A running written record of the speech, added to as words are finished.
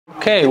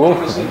Okay,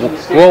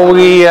 will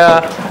we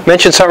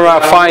mention some of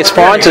our fine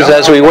sponsors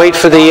as we wait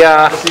for the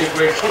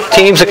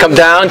teams to come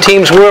down.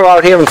 Teams were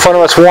out here in front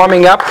of us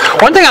warming up.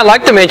 One thing I'd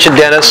like to mention,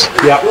 Dennis,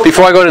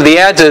 before I go to the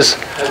ads is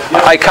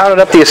I counted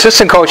up the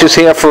assistant coaches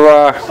here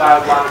for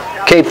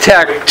Cape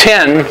Tech,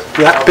 10.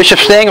 Bishop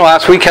Stangl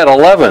last week had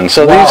 11.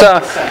 So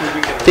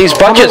these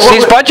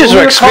budgets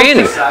are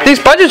expanding. These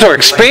budgets are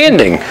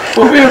expanding.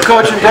 Well, we were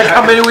coaching Tech.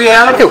 How many we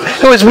had?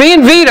 It was me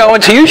and Vito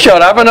until you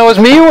showed up, and it was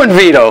me, you, and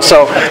Vito.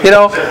 So, you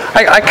know,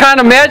 I can't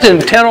imagine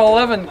 10 or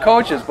 11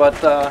 coaches, but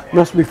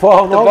must be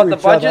falling over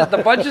each other.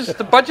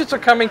 The budgets are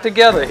coming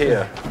together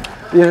here.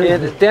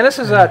 And Dennis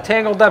is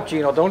tangled up,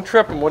 Gino. Don't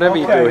trip him, whatever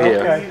you do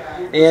here.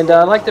 And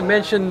I'd like to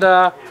mention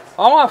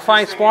all our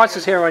fine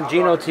sponsors here on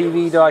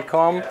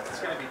GinoTV.com.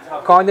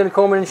 Condon &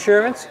 Coleman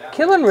Insurance,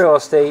 Killen Real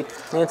Estate,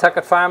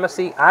 Nantucket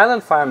Pharmacy,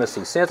 Island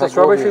Pharmacy, Santos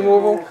Rubbish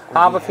Removal,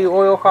 Harborfield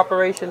Oil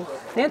Corporation,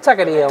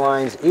 Nantucket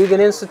Airlines,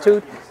 Egan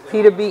Institute,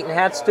 Peter Beaton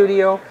Hat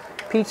Studio,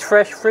 Pete's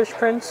Fresh Fish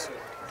Prints,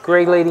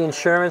 Greg Lady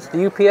Insurance,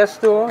 the UPS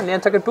Store,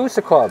 Nantucket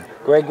Booster Club,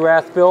 Greg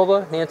Rath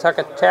Builder,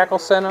 Nantucket Tackle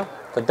Center,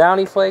 the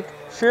Downey Flake,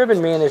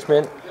 Sherburne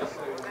Management,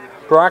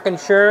 Brock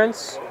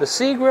Insurance, the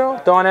Sea Grill,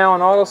 Don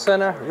Allen Auto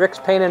Center, Rick's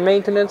Paint and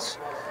Maintenance,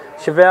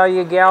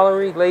 Chevalier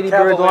Gallery,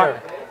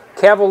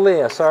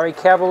 Cavalier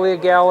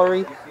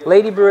Gallery,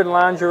 Ladybird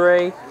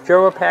Lingerie,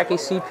 Joe Rapaki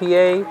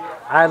CPA,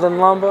 Island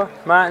Lumber,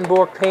 Martin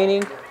Bork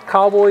Painting,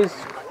 Cowboys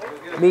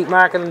Meat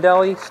Market and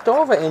Deli,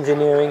 Stover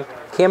Engineering,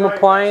 Cam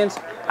Appliance,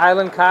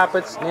 Island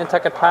Carpets,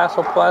 Nantucket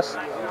Parcel Plus,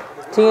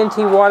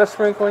 TNT Water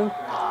Sprinkling,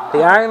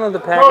 the Islander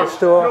Package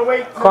Store,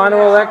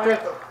 Connor Electric,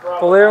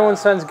 Valero &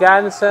 Sons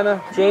Garden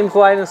Center, James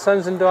Light &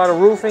 Sons and Daughter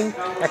Roofing,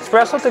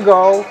 Espresso To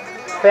Go,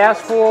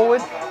 Fast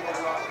Forward,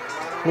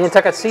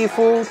 Nantucket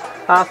Seafood,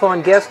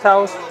 Hawthorne Guest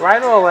House,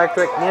 Ryder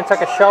Electric,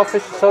 Nantucket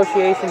Shellfish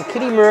Association,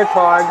 Kitty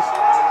Murtogs,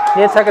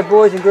 Nantucket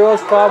Boys and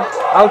Girls Club,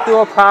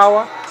 Outdoor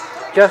Power,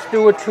 Just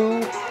Do It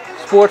 2,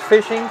 Sport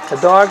Fishing, The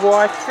Dog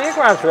Wash,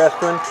 Fairgrounds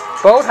Restaurant,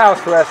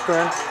 Boathouse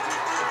Restaurant,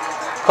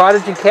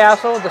 Cottage and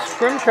Castle, the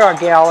Scrimshaw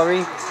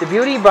Gallery, the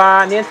Beauty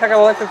Bar, Nantucket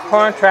Electric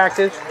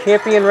Contractors,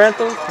 Champion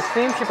Rentals, the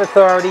Steamship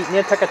Authority,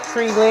 Nantucket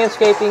Tree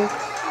Landscaping,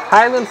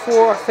 Highland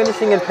 4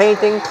 Finishing and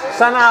Painting,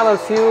 Sun Island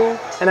Fuel,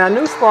 and our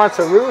new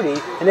sponsor, Rudy.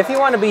 And if you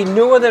want to be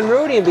newer than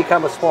Rudy and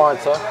become a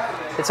sponsor,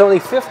 it's only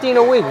 $15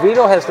 a week.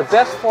 Vito has the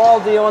best fall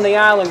deal on the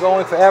island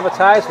going for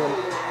advertisement.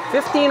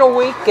 $15 a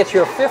week gets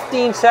you a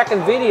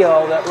 15-second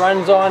video that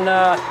runs on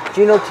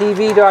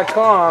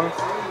GinoTV.com.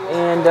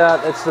 And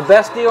it's the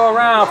best deal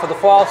around for the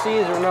fall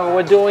season. Remember,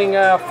 we're doing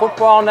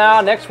football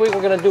now. Next week,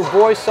 we're going to do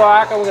boys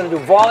soccer. We're going to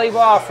do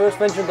volleyball. I first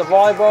mentioned the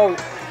volleyball.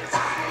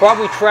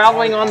 Probably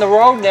traveling on the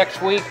road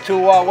next week to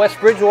West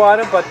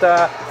Bridgewater. But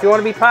if you want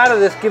to be part of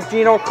this, give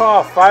Gino a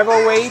call.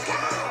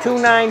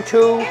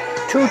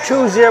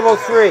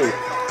 508-292-2203.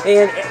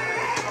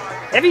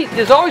 And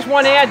there's always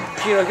one ad,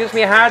 Gino, gives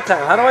me a hard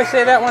time. How do I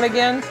say that one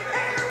again?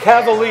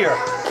 Cavalier.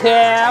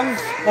 Cav.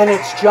 And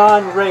it's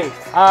John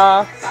Wraith.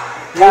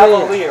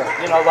 Cavalier.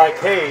 You know, like,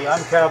 hey,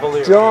 I'm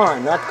Cavalier.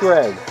 John, not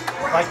Greg.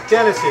 Like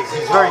Dennis is.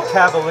 He's very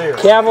cavalier.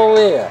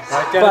 Cavalier.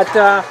 Like Dennis.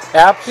 But,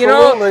 absolutely. You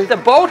know, the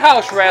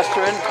Boathouse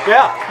Restaurant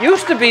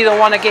used to be the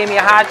one that gave me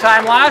a hard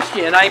time last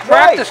year, and I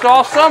practiced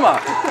all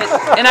summer.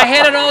 And I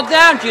had it all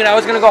down, Gene. I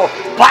was going to go,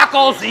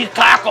 Bacos eat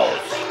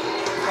tacos.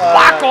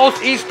 Bacos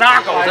eat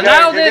tacos. And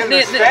now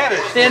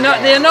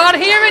they're not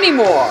here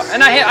anymore.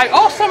 And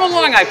all summer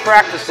long I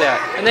practiced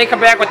that. And they come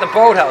back with the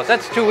Boathouse.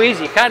 That's too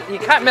easy. You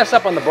can't mess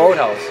up on the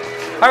Boathouse.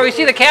 All right, we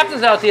see the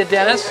captains out there,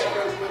 Dennis.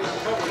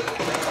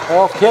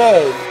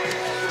 Okay.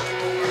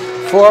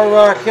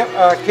 For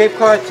Cape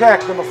Cod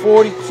Tech, number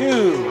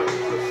 42,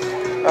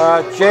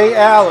 Jay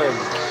Allen.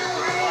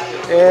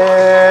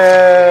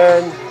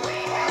 And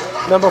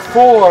number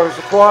 4 is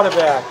the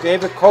quarterback,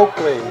 David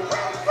Coakley.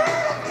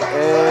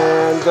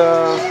 And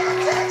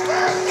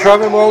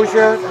Trevor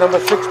Mosier, number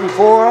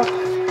 64.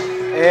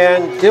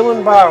 And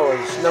Dylan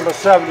Bowers, number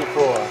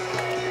 74.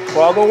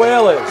 For the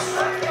Whalers,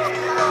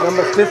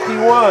 number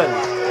 51.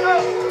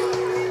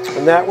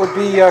 And that would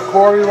be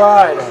Corey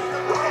Ryder.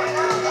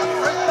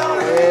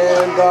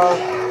 And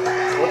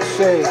let's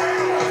see.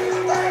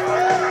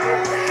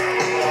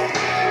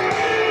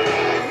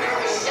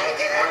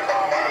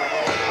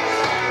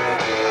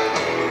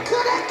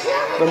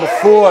 Number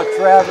 4,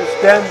 Travis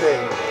Denby.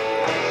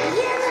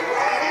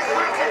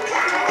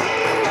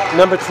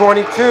 Number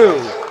 22,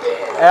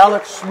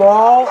 Alex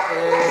Small.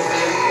 And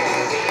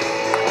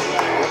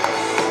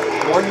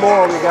one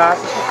more we got.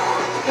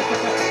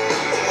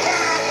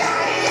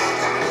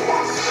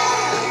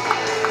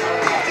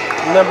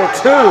 Number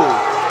 2,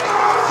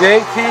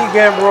 J.T.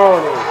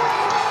 Gambroni,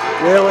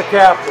 Whaler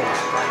captain.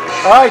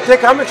 All right,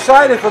 Dick, I'm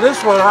excited for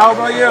this one. How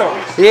about you?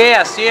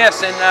 Yes.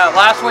 And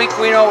last week,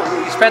 we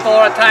spent a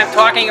lot of time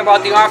talking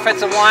about the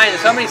offensive line, and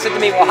somebody said to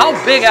me, well, how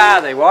big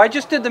are they? Well, I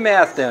just did the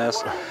math,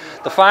 Dennis.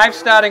 The 5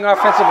 starting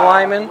offensive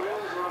linemen,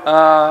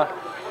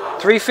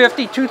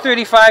 350,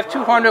 235,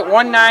 200,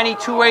 190,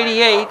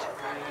 288.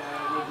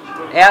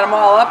 Add them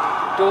all up,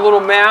 do a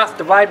little math,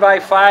 divide by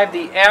 5.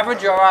 The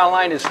average of our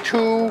line is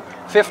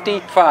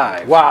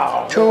 255.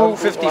 Wow.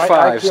 255.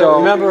 I can't So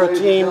remember a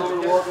team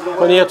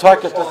when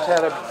Nantucket that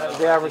had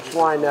the average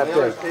line that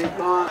big.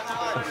 All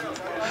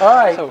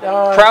right.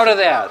 proud of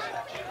that.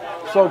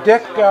 So,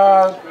 Dick,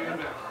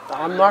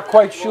 I'm not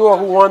quite sure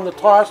who won the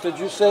toss. Did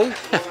you see?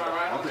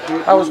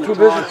 I was too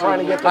busy trying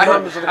to get the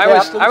numbers of the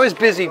captains. I was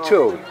busy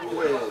too.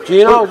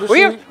 Gino, did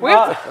you see?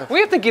 We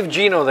have to give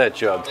Gino that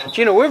job.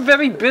 Gino, we're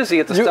very busy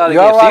at the start of the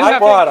you're game. So you right,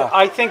 have Potter.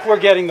 I think we're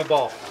getting the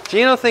ball.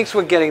 Gino thinks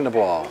we're getting the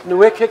ball.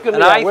 We're kicking And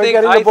it out. We're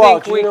getting the ball.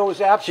 Gino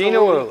is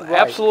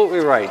absolutely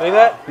right. Say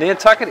that?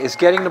 Nantucket is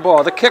getting the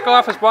ball. The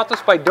kickoff is brought to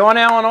us by Don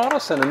Allen Auto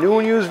Center. New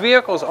and used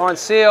vehicles on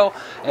sale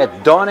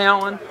at Don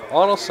Allen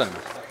Auto Center.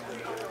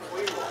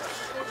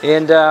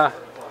 And Now,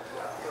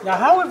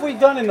 how have we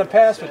done in the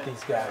past with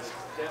these guys?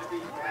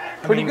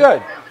 Pretty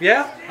good.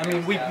 Yeah? I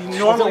mean, we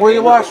normally... We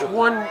lost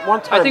one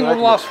time. I think we've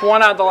lost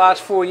one out of the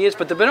last 4 years,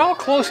 but they've been all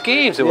close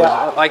games. It was,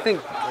 I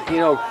think, you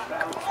know,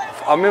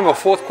 I remember a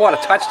fourth quarter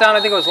touchdown. I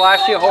think it was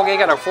last year. Holgate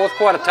got a fourth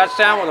quarter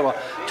touchdown with about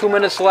 2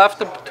 minutes left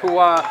to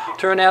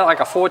turn out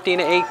like a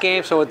 14-8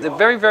 game. So they're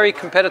very, very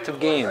competitive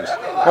games.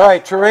 All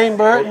right, Terrain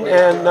Burton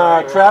and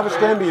Travis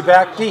Denby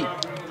back deep.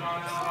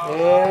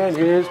 And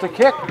here's the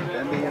kick.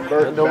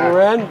 And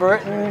over end,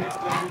 Burton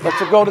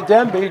lets it go to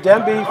Denby.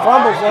 Denby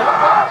fumbles it.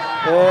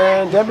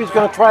 And Denby's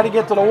going to try to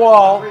get to the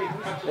wall.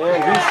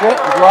 And he's hit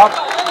and dropped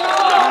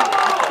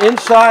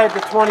inside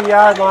the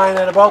 20-yard line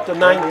at about the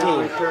 19.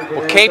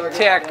 Well, Cape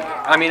Tech,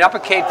 Upper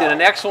Cape did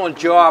an excellent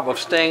job of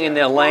staying in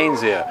their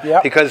lanes there.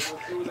 Yep. Because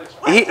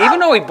even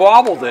though he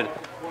bobbled it,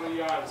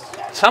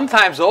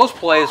 sometimes those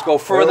plays go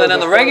further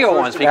than the regular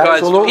ones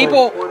because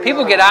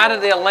people get out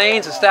of their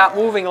lanes and start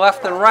moving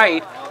left and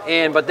right,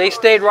 but they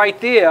stayed right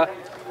there.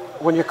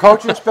 When you're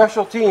coaching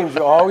special teams,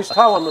 you always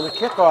tell them in the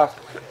kickoff,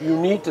 you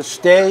need to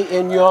stay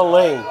in your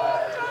lane.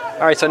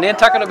 All right, so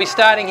Nantucket will be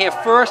starting here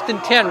 1st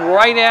and 10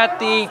 right at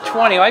the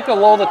 20, right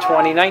below the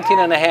 20, 19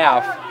 and a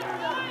half.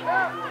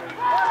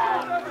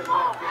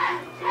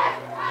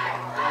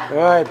 All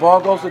right, ball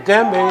goes to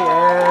Denby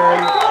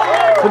and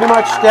pretty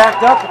much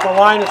stacked up at the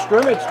line of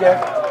scrimmage there.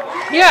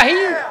 Yeah,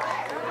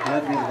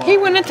 he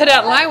went into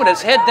that line with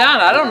his head down.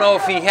 I don't know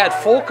if he had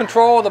full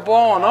control of the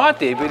ball or not,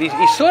 Dave, but he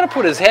sort of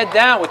put his head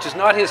down, which is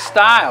not his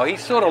style.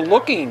 He's sort of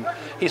looking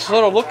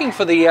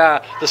for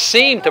the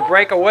seam to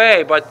break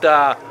away, but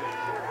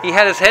he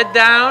had his head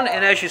down,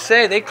 and as you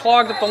say, they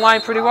clogged up the line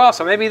pretty well.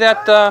 So maybe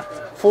that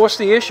forced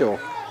the issue.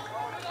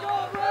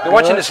 You're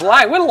watching this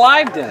live. We're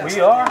live, Dennis.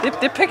 We are.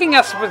 They're picking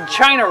us with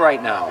China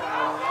right now.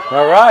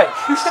 All right.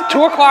 It's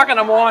 2 o'clock in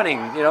the morning.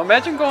 You know,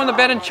 imagine going to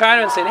bed in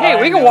China and saying, "Hey,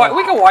 we can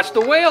watch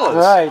the Whalers."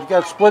 All right, you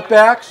got split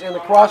backs in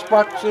the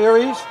crossbuck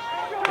series,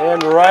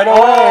 and right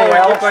away,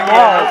 Alex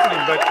Small.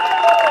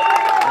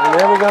 And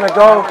then we're going to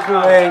go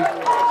to a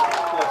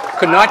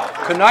could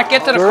not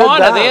get to the third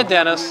corner down. there,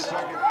 Dennis.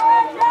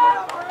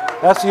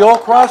 That's the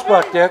old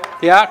crossbuck, Dick.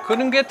 Yeah,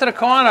 couldn't get to the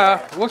corner.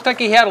 Looked like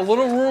he had a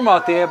little room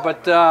out there,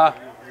 but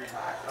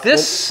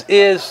this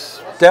is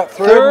That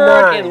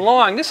third and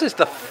long. This is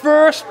the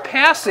first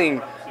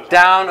passing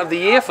down of the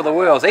year for the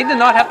Wheels. They did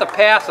not have to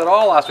pass at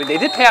all last week. They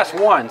did pass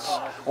once,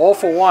 0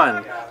 for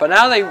 1, but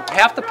now they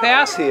have to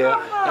pass here.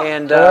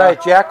 And all right,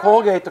 Jack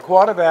Holgate, the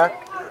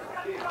quarterback.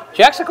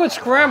 Jack's a good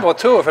scrambler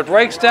too. If it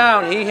breaks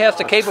down, he has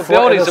the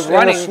capabilities of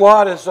running. In the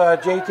slot is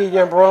JT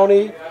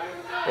Gambroni,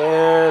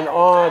 and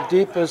on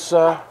deep is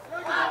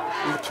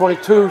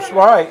 22.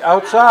 Right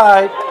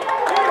outside,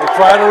 they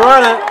try to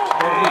run it.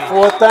 It'll be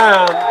 4th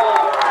down.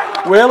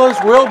 Whalers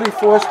will be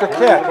forced to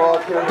kick.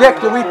 Dick,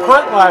 did we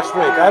punt last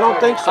week? I don't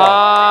think so.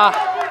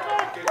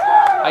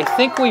 I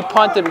think we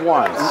punted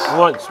once.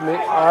 Once, all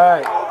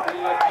right.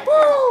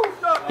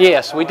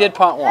 Yes, we did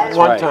punt once.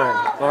 One right. time.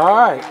 All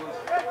right.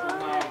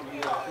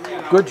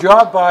 Good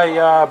job by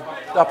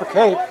Upper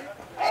Cape.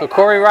 So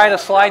Corey Ryder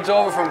slides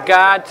over from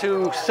guard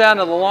to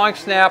center. The long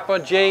snapper,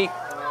 JT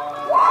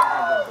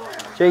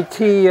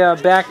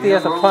back there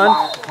at the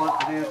punt.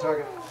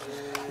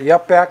 The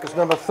up back is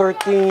number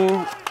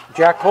 13,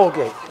 Jack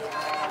Holgate.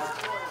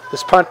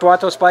 This punt brought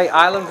to us by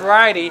Island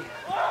Variety.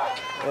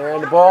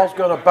 And the ball's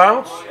going to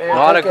bounce. And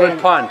Not a good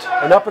punt.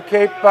 An Upper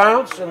Cape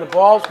bounce, and the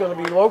ball's going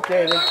to be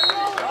located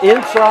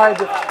inside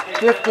the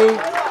 50,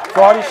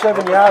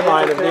 47-yard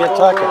line of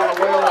Nantucket.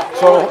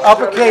 So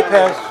Upper Cape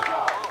has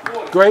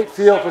great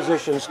field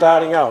position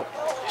starting out.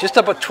 Just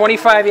up a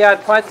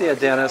 25-yard punt there,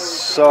 Dennis.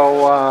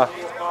 So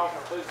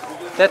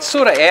that's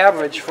sort of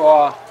average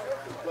for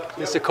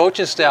the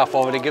coaching staff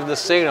over to give the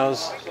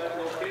signals.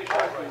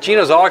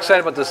 Gino's all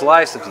excited about this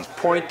license. He's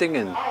pointing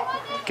and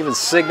giving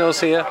signals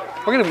here.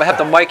 We're going to have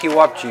to mic you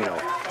up, Gino.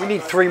 We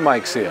need 3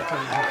 mics here.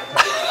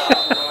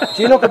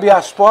 Gino could be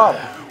our spotter.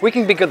 We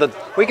can be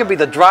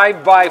the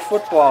drive-by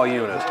football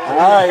unit. All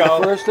right,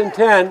 1st and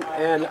 10,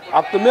 and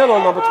up the middle,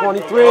 number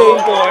 23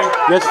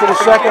 gets to the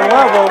 2nd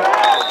level.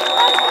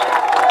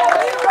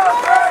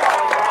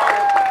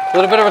 A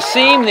little bit of a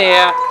seam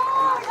there.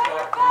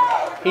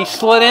 He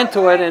slid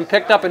into it and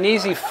picked up an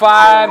easy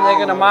 5. They're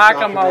going to mark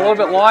him a little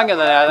bit longer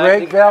than that.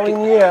 Greg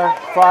Valinier,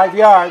 5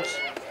 yards.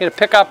 Gonna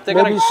pick up. They're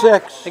maybe gonna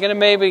 6. They're gonna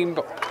maybe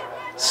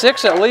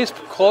 6 at least,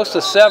 close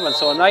to 7.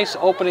 So a nice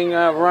opening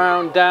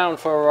round down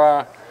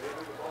for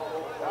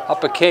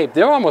Upper Cape.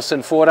 They're almost in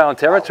 4-down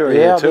territory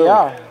Yeah, here too. they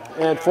are.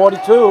 And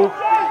 42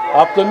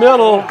 up the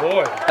middle.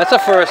 Boy. That's a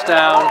first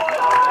down.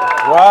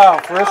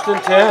 Wow, 1st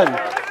and 10.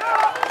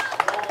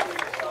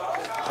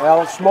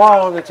 Alex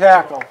Small on the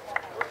tackle.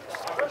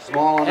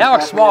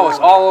 Alex Small was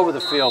all over the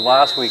field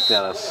last week,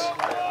 Dennis.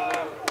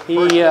 He,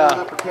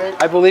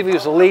 I believe he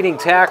was the leading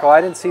tackle.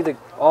 I didn't see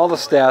all the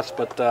stats,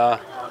 but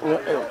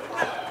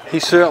he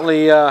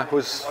certainly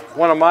was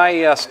one of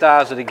my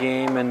stars of the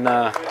game. And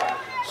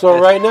So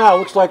right now, it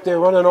looks like they're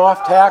running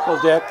off tackle,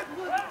 Dick.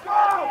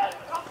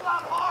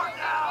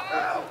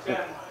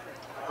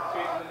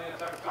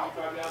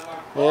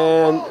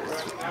 And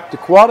the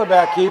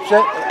quarterback keeps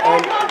it,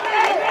 and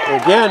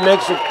again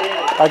makes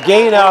a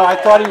gain out. I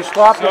thought he was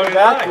stopped in the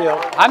backfield.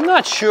 I'm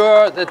not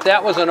sure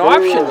that was an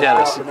option,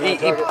 Dennis.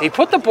 He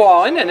put the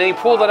ball in and then he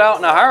pulled it out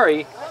in a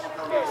hurry.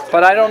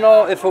 But I don't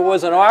know if it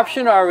was an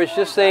option or it's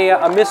just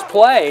a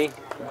misplay.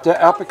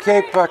 The Upper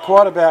Cape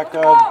quarterback,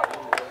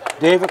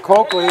 David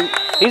Coakley.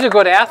 He's a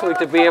good athlete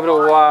to be able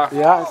to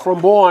Yeah,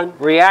 from Bourne,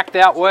 react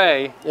that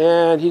way.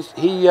 and he's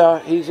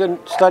in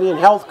studying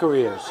health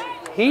careers.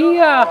 He,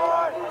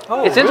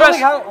 Oh, it's really?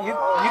 interesting. You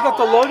got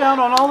the lowdown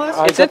on all this?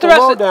 I It's got the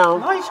interesting- lowdown.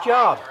 Nice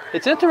job.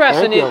 It's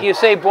interesting Thank you. you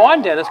say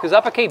Bond, Dennis, because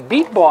Upper Cape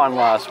beat Bond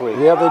last week.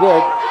 Yeah, they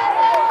did.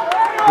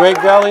 Greg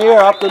Valier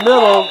up the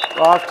middle,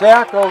 off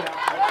tackle,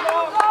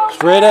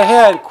 straight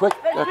ahead, a quick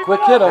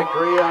hitter.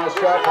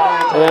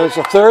 And it's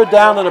a 3rd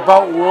down and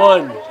about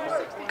 1.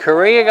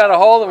 Korea got a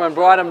hold of him and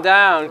brought him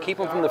down, keep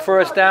him from the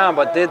first down,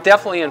 but they're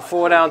definitely in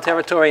 4-down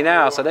territory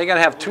now, so they're going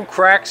to have 2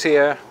 cracks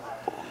here.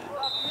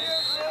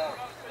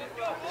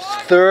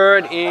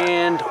 3rd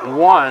and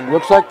 1.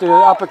 Looks like the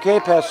Upper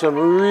Cape has some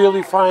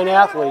really fine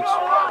athletes.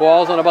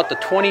 Ball's on about the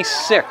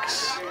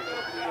 26.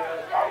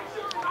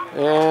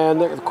 And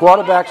the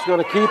quarterback's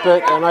going to keep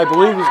it, and I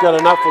believe he's got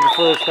enough for the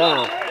first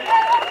down.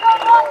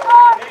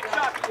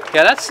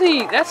 Yeah, that's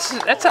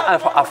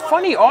a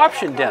funny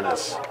option,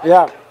 Dennis.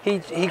 Yeah. He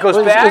goes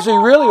Is back. he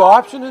really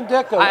optioning,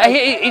 Dick?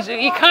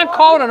 He can't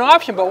call it an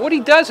option, but what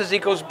he does is he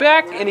goes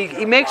back and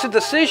he makes a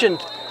decision.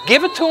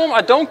 Give it to him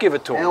or don't give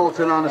it to him.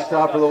 Hamilton on the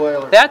stop of the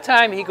Whalers. That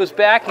time he goes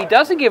back, he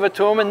doesn't give it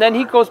to him, and then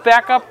he goes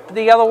back up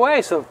the other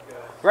way. So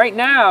right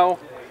now,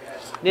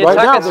 Right now,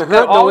 Nantucket's they're got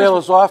hurting the always-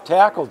 Whalers off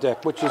tackle,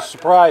 Dick, which is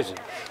surprising.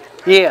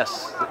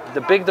 Yes,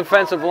 the big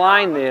defensive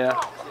line there.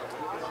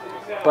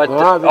 But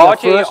Well, they all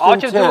got you first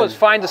and do 10. is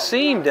find the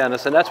seam,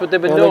 Dennis, and that's what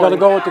they've been And they're doing. going to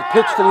go with the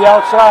pitch to the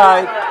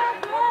outside.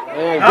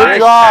 And Nice. good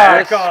job.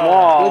 Alex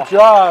Small. Good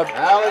job.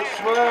 Alex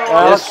Small.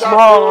 Alex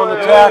Small on the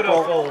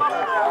tackle.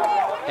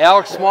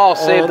 Alex Small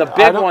saved And the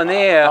big I don't- one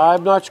there.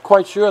 I'm not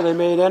quite sure they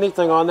made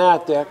anything on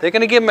that, Dick. They're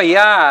going to give him a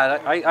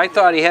yard. I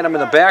thought he had him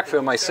in the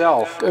backfield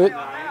myself.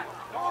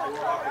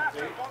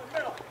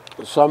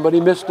 Somebody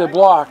missed their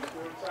block.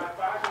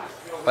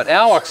 But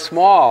Alex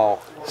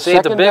Small saved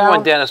the Second big down.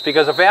 one, Dennis,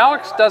 because if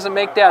Alex doesn't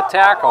make that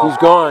tackle, He's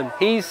gone.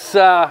 he's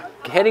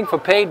heading for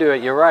pay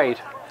dirt. You're right.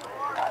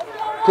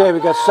 Okay, we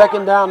got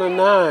 2nd down and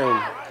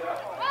 9.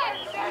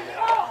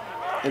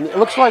 And it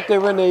looks like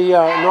they're in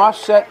an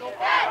offset.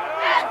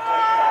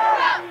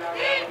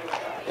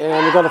 And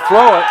they're going to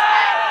throw it.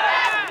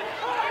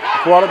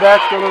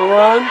 Quarterback's going to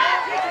run,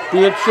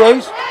 being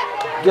chased,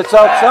 gets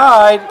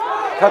outside,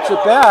 cuts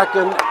it back,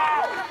 and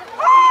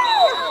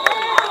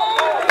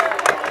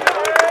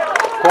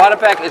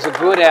Quarterback is a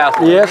good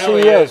athlete. yes, he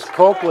is.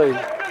 Coakley.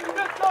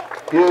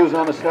 Hughes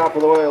on the stop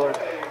of the Whalers.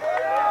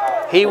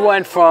 He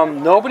went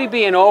from nobody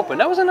being open.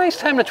 That was a nice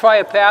time to try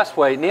a pass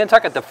way.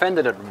 Nantucket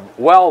defended it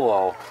well,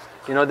 though.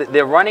 You know,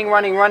 they're running,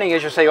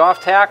 as you say,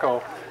 off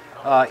tackle.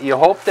 You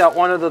hope that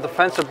one of the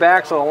defensive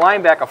backs or the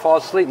linebacker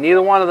falls asleep.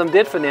 Neither one of them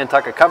did for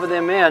Nantucket. Cover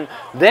them in.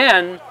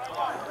 Then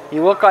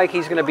you look like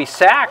he's going to be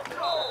sacked,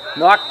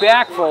 knocked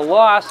back for a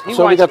loss. He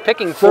So we winds got up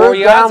picking 3rd 4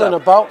 yards down and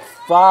up. about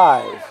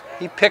 5.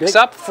 He picks big-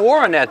 up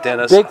 4 on that,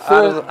 Dennis, big out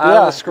third- of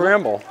yeah. the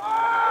scramble.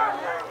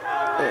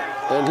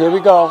 And here we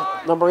go.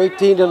 Number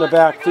 18 in the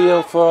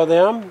backfield for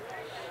them.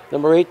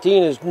 Number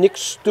 18 is Nick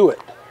Stewart.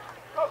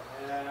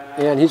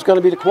 And he's going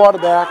to be the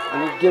quarterback,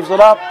 and he gives it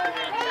up.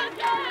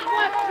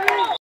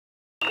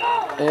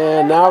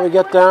 And now we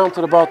get down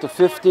to about the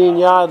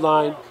 15-yard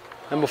line.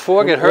 Number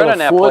 4 get Yeah, hurt on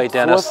that play, fourth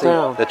Dennis.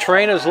 down. The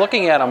trainer's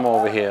looking at him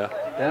over here.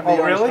 Then Oh, be on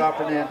the really? stop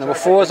of Nantucket. Number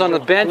 4 is on the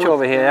bench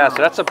over here. Yeah,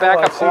 so that's a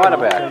backup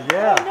quarterback.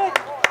 Yeah.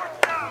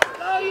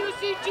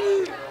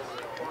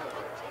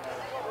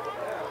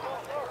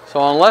 So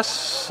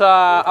unless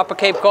Upper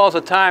Cape calls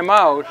a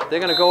timeout, they're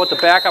going to go with the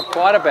backup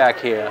quarterback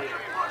here.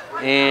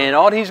 And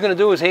all he's going to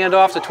do is hand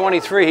off to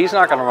 23. He's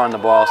not going to run the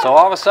ball. So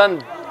all of a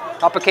sudden,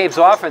 Upper Cape's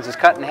offense is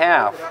cut in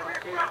half.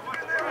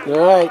 All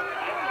right.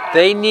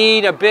 They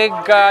need a big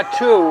 2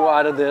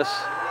 out of this.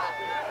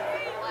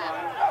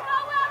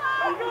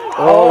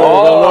 Oh, they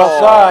got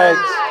an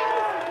offside.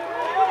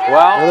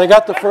 Well, Well, they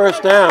got the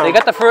first down. they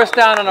got the first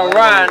down on a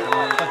run.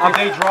 Did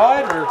they draw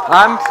it or?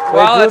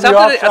 Well, drew it's the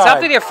up to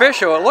offside. the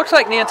official. It looks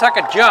like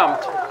Nantucket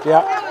jumped.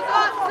 Yeah.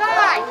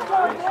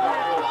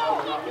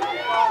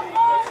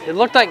 It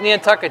looked like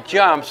Nantucket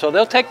jumped, so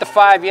they'll take the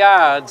 5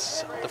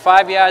 yards. The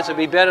 5 yards would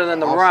be better than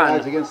the Offsides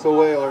run. against the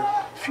Whalers.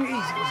 Jeez, it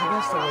was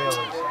against the Whalers.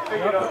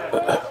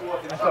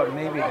 I thought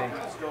maybe they...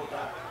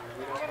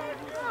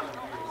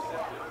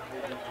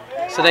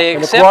 So they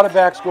And the accept.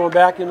 quarterback's going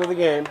back into the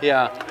game.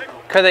 Yeah.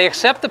 Could they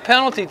accept the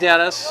penalty,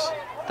 Dennis?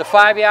 The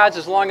 5 yards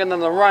is longer than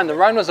the run. The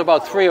run was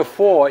about 3 or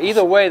 4.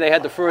 Either way, they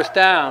had the first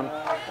down.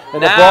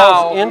 And the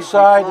ball's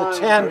inside the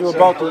 10 to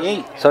about the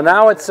 8. So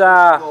now it's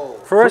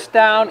first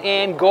down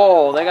and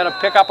goal. They're going to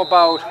pick up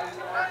about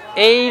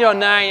 8 or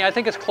 9. I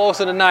think it's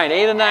closer to 9.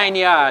 8 or 9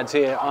 yards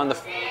here on the.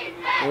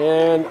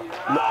 And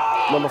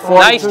number 42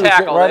 Nice hit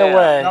tackle right there.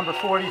 away. Number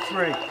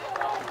 43.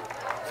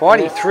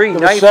 43.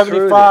 Number Nice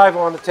 75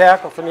 on the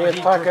tackle for He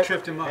Nantucket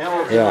tripped him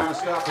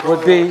up.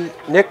 would be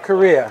Nick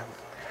Correa.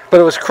 But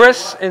it was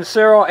Chris and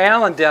Cyril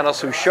Allen, Dennis,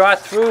 who shot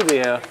through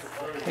there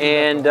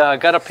and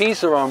got a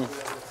piece of him,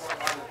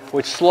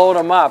 which slowed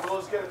him up.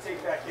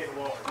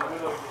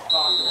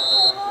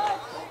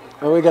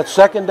 And we got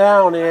second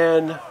down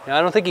and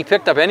I don't think he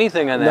picked up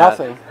anything on that.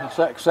 nothing.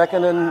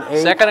 Second and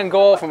 8. Second and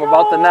goal from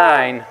about the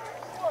 9.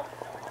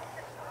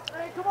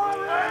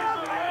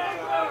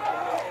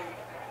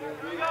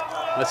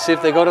 Let's see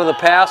if they go to the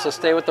pass or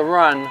stay with the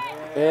run.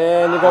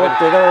 And he's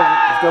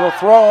gonna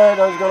throw it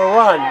or he's gonna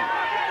run.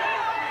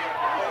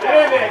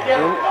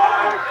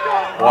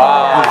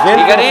 Wow. He's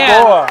He got the in.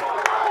 score.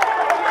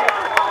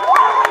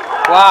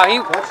 Wow,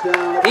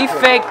 Touchdown. he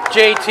faked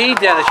JT,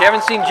 Dennis. You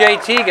haven't seen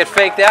JT get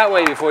faked that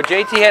way before.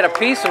 JT had a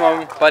piece of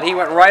him, but he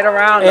went right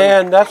around him.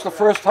 And that's the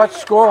first touch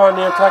score on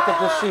Nantucket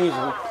this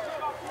season.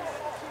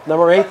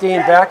 Number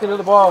 18 back into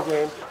the ball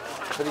game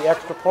for the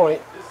extra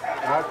point.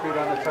 Heartbeat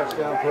on the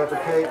touchdown for Upper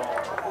Cape.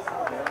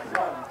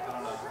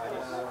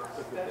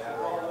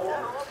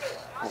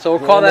 So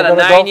we'll call And that they're a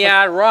gonna go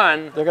 9-yard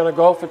run. They're going to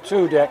go for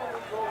 2, Dick.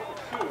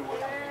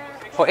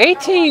 Well,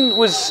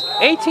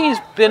 18's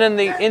been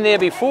in there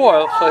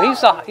before, so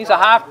he's a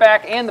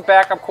halfback and the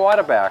backup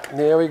quarterback.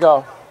 There we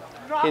go.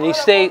 And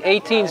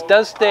 18's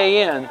does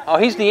stay in. Oh,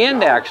 he's the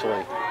end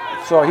actually.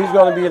 So he's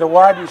going to be the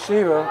wide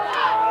receiver. All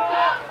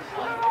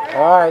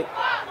right.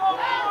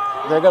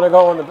 They're going to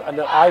go in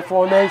the I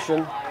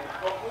formation.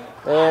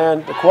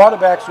 And the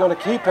quarterback's going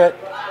to keep it.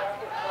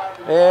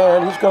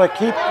 And he's going to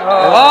keep.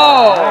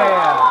 Oh!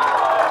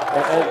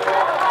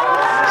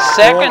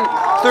 Second,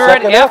 third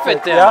second effort,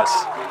 effort, Dennis.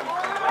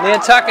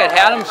 Nantucket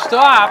had him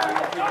stop.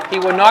 He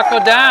would not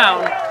go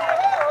down.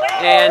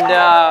 And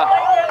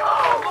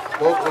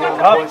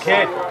Up,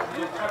 kid.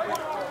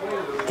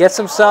 Gets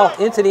himself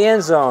into the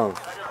end zone.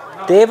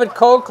 David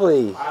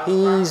Coakley,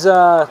 he's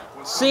a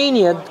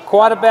senior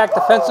quarterback,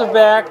 defensive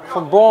back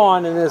from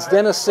Bourne, and as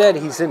Dennis said,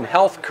 he's in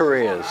health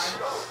careers.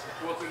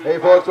 Hey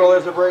folks, well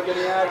there's a break in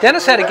the action.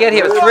 Dennis had to get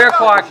here at 3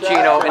 o'clock,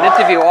 Gino, and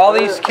interview all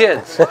these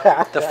kids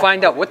to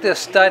find out what they're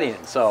studying.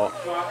 So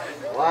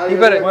you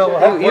better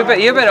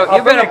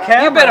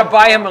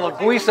buy him a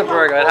Laguisa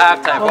burger at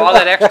halftime for all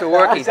that extra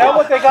work he Is that did.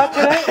 what they got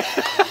today?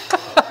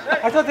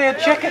 I thought they had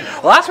chicken.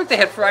 Last week they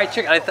had fried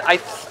chicken.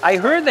 I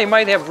heard they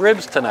might have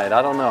ribs tonight.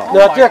 I don't know.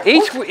 Now, Dick,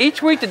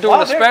 Each week they're doing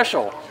Wow, a they're-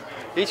 special.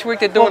 Each week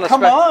they're doing Well, a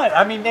come special. on.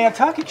 I mean,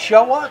 Nantucket,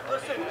 show up.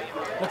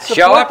 Let's Show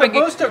support up the and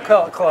get- Booster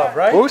Club,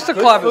 right? Booster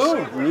Good Club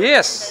food.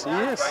 is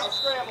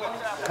yes.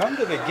 Come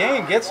to the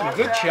game, get some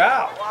good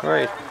chow.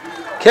 Right.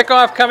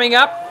 Kickoff coming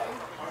up.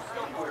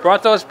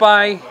 Brought to us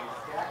by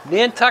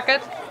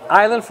Nantucket.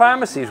 Island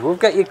Pharmacies, we've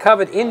got you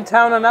covered in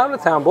town and out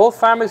of town. Both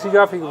pharmacies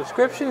offer you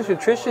prescriptions,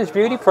 nutrition,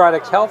 beauty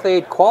products, health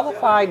aid,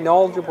 qualified,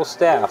 knowledgeable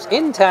staffs.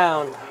 In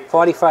town,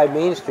 45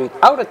 Main Street.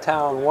 Out of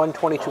town,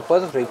 122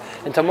 Pleasant Street.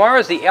 And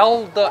tomorrow's the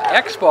Elder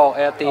Expo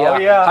at the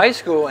high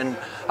school, and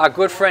our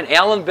good friend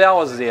Alan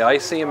Bell is there. I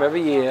see him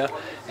every year,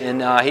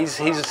 and he's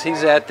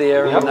at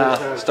there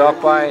and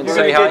stop by and You're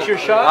say gonna hi. get your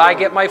shot? I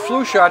get my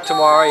flu shot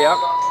tomorrow. Yep.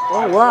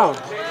 Oh, wow.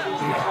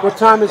 What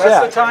time is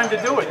That's the that? time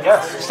to do it,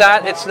 yes.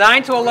 It's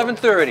 9 to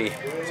 11:30.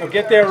 So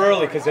get there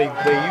early because they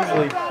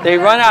usually... They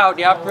run out.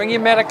 Yep. Bring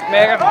your medic's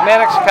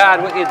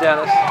card with you,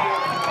 Dennis.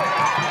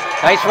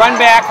 Nice run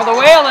back for the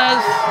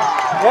Whalers.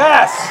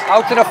 Yes!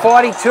 Out to the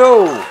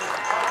 42.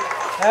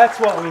 That's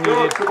what we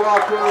needed.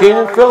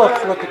 Keenan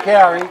Phillips with the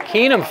carry.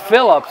 Keenan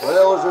Phillips.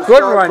 Whalers are Good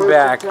start run first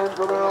back. and 10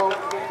 from now,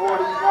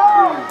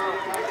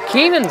 43.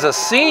 Keenan's a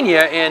senior,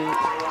 and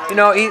you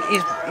know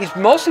he's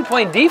mostly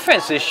playing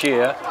defense this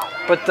year.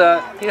 But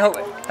you know,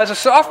 as a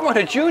sophomore and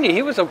a junior,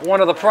 he was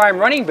one of the prime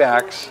running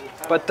backs.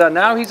 But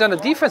now he's on the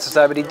defensive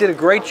side. But he did a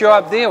great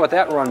job there with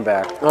that run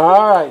back.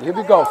 All right, here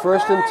we go.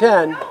 First and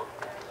 10.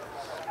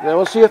 Now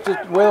we'll see if the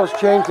Whalers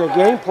change their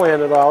game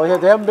plan at all. They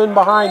haven't been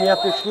behind yet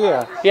this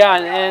year. Yeah,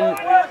 and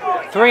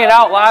 3 and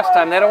out last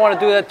time. They don't want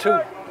to do that too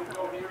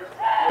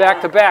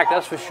back to back.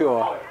 That's for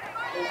sure.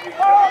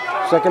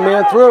 Second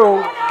man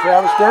through.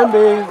 Travis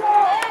Denby.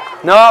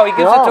 No, he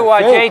gives it to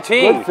fake. JT.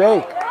 Good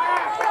fake.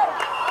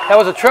 That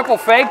was a triple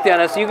fake,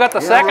 Dennis. You got the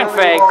second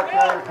fake.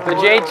 But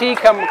JT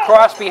come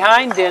across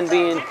behind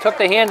Denby and took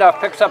the handoff,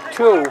 picks up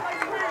 2. I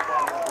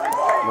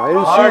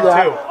didn't Hard see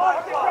that. to.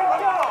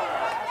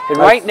 And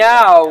right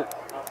now,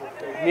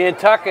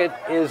 Nantucket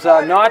is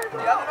not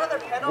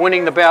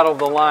winning the battle of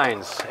the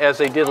lines as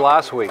they did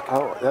last week.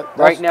 Oh, that's,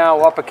 Right now,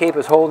 Upper Cape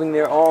is holding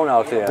their own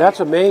out there. That's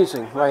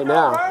amazing right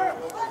now.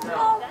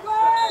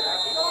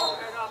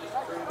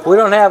 We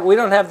don't have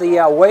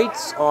the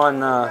weights on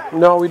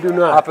No, we do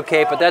not. Upper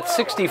Cape, but that's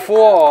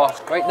 64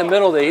 right in the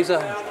middle there. He's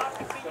a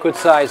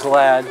good-sized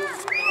lad.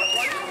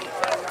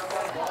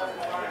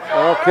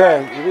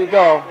 Okay, here we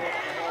go.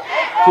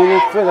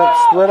 Keenan Phillips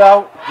split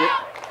out.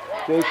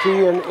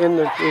 JT in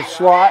the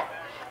slot.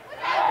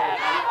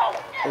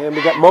 And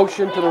we got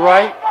motion to the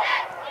right.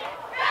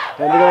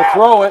 And we're going to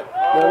throw it.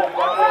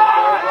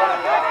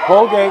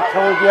 Holgate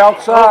towards the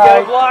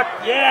outside. block.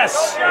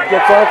 Yes.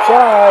 Gets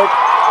outside.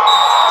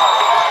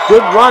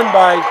 Good run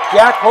by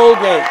Jack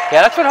Holgate.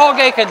 Yeah, that's what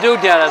Holgate can do,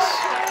 Dennis.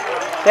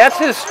 That's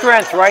his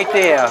strength right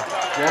there.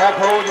 Jack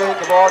Holgate,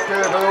 the ball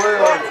carrier for the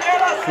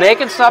Whalers.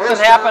 Making something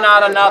happen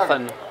out of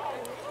nothing.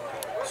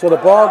 So the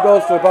ball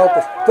goes to about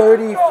the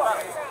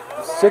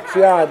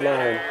 36-yard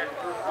line.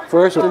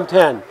 First and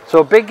 10.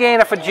 So big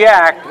gainer for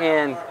Jack,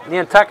 and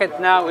Nantucket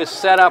now is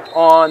set up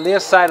on their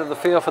side of the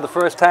field for the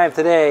first time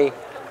today,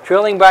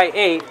 trailing by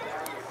 8.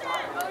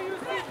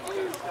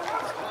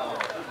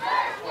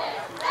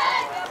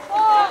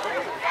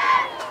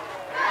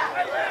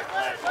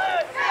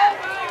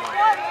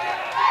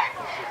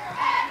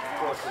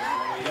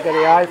 We got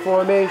the I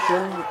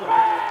formation.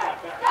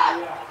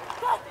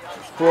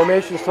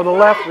 Formations to the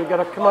left. We got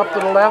to come up to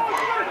the left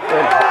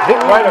and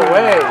hit right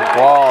away.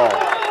 Wow.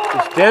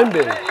 It's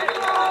Denby.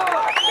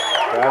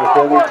 Travis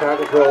Denby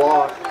tackled for a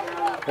loss.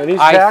 And he's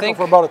I tackled think-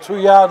 for about a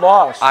 2-yard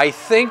loss. I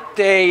think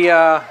they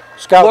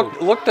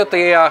Scouted. looked at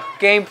the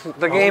game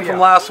from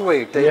last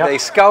week. Yep. They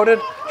scouted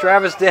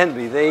Travis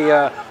Denby.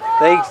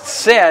 They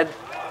said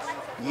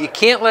you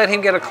can't let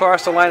him get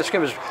across the line of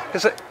scrimmage,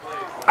 because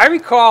I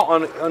recall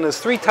on his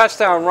 3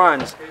 touchdown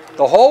runs,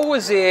 the hole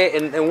was there,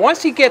 and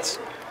once he gets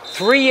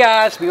 3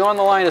 yards beyond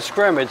the line of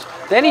scrimmage,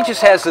 then he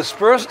just has this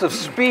burst of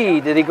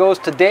speed that he goes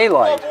to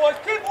daylight.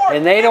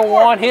 And they don't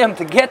want him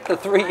to get the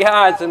 3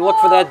 yards and look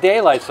for that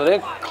daylight, so they're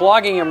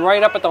clogging him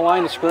right up at the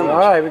line of scrimmage. All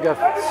right, we got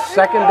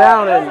second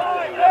down and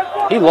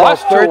He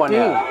lost 2 on 13.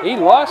 that. He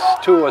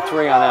lost 2 or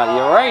 3 on that.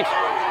 You're right.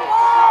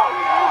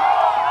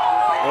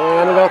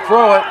 And they're going to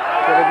throw it.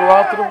 Going to go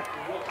out to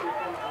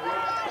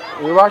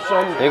the rush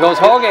on. There goes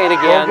Holgate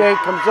again. Holgate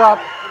comes up.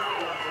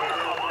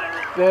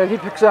 And he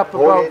picks up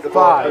Holgate, the about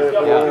ball 5. carrier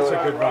for the Yeah. Whalers.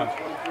 That's a good run.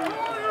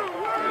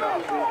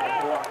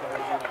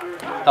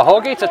 The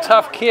Holgate's a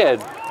tough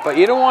kid, but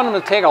you don't want him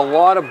to take a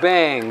lot of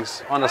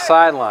bangs on the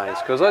sidelines,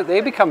 because they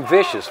become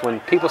vicious when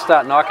people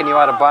start knocking you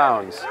out of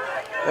bounds.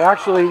 They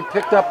actually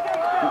picked up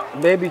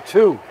maybe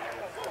 2.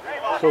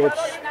 So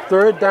it's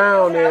third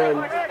down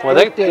and Well,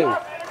 they- 18.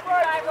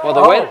 Well,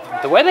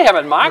 the way they have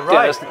it marked, You're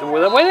right. Dennis, the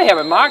way they have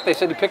it marked, they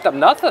said he picked up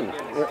nothing.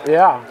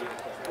 Yeah.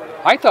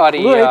 I thought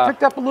he, He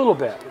picked up a little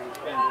bit.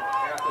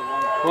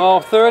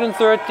 well, 3rd and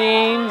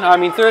 13, I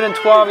mean 3rd and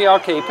 12, yeah,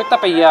 okay, he picked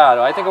up a yard.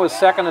 I think it was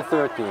 2nd and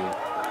 13.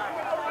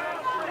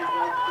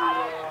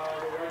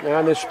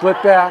 And they split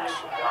backs.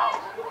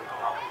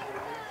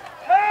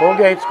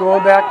 Holgate's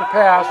going back to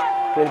pass.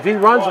 And if he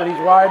runs it, he's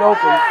wide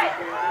open.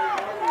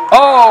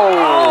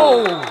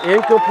 Oh!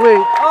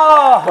 Incomplete.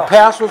 The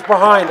pass was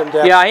behind him,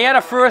 Dad. Yeah, he had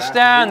a first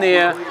down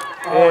there.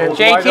 And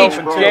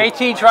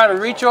JT tried to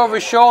reach over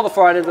his shoulder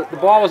for it. The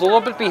ball was a little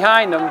bit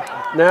behind him.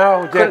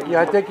 now,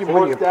 I think when you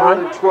Fourth down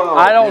and punt, 12.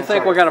 I don't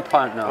think we're going to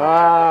punt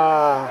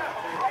now.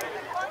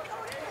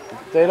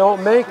 if they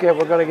don't make it,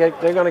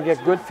 they're gonna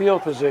get good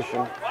field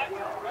position.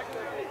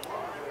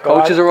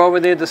 Coaches are over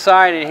there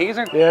deciding. He's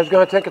going Yeah, he's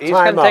gonna take a to take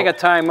a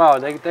timeout.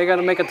 timeout. They got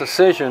to make a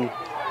decision.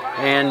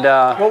 And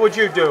What would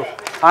you do?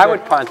 I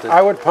would punt it.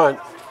 I would punt.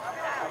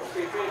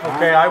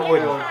 Okay, I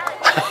wouldn't.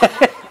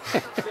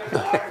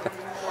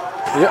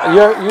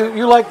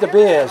 You like the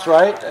Bears,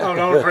 right? Oh,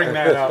 don't bring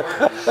that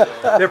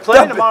up. They're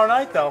playing tomorrow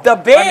night, though. The I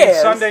mean,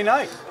 Bears? Sunday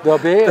night. The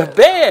Bears.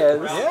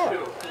 Bears? Yeah.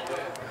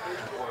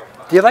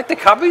 Do you like the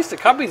Cubbies? The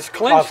Cubbies Of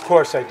clinched.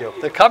 course I do.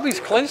 The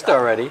Cubbies clinched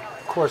already.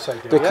 Of course I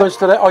do. They clinched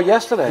today. Oh,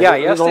 yesterday. Yeah,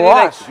 It was a yesterday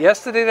loss.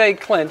 yesterday they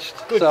clinched.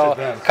 Good So for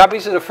them.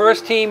 Cubbies are the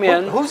first team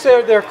in. Who's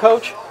their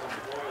coach?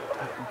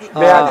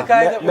 Madden. the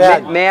guy that-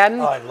 Madden.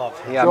 Madden. Oh, I love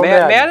him. Yeah, Joe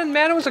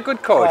Madden was a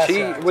good coach.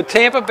 Class With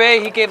Tampa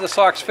Bay, he gave the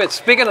Sox fits.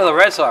 Speaking of the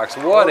Red Sox,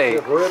 what a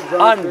Ribs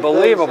on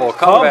unbelievable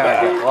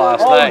comeback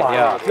last Oh night. my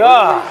Yeah,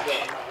 gosh.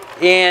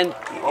 and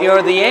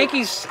the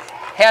Yankees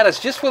had us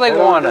just where they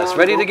wanted us,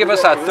 ready to give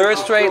us our 3rd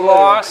straight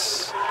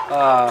loss.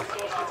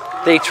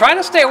 They try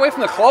to stay away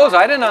from the closer.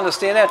 I didn't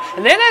understand that,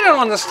 and then I don't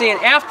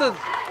understand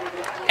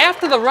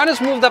after the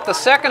runners moved up to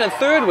 2nd and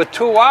 3rd with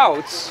 2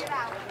 outs,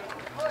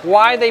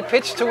 why they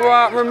pitched to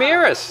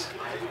Ramirez,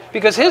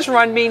 because his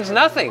run means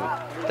nothing.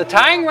 The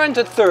tying run's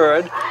at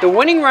 3rd, the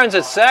winning run's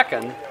at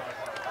 2nd.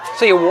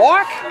 So you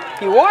walk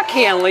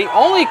Hanley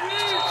only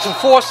to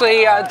force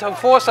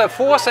a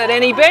force at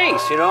any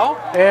base, you know.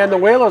 And the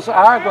Whalers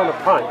are going to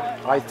punt,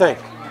 I think.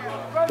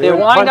 They're in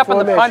lined punt up in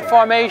the punt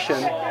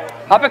formation.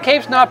 Upper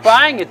Cape's not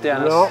buying it,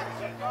 Dennis. No.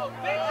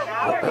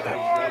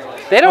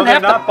 They don't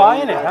have not to.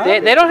 buying it, huh?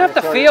 They don't have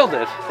to field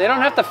it. They don't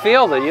have to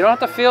field it. You don't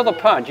have to field the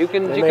punt. You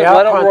can they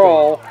let are it punting.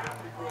 roll.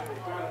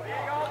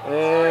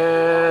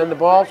 And the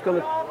ball's going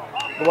to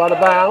go out of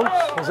bounds.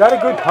 Is that a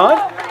good punt?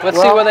 Let's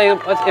see where they.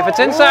 If it's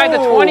inside the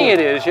 20, it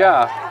is.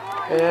 Yeah.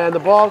 And the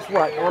ball's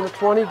what, on the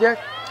 20, Dick?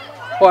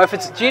 Well, if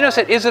it's Gino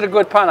said, "Is it a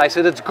good punt?" I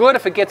said, "It's good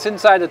if it gets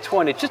inside the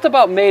 20." It's just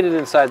about made it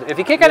inside. If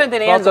you kick it into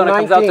the end zone, it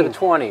comes out to the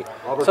 20.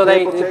 So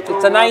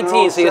it's a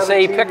 19. So you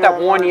say he picked up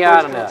 1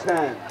 yard on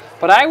that.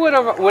 But I would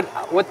have,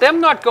 with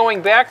them not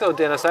going back though,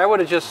 Dennis, I would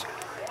have just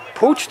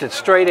pooched it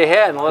straight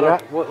ahead and let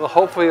it.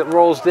 Hopefully it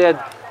rolls dead.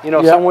 You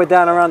know, somewhere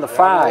down around the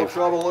 5. No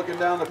trouble looking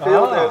down the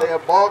field there. They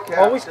have ball caps.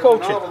 Always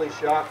coaching.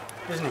 Shot.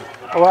 Isn't he?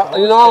 Well,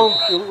 you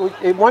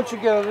know, once you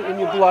get it in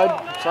your blood,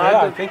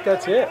 Yeah, I think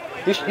that's it.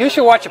 You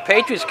should watch a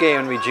Patriots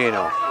game,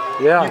 Regino.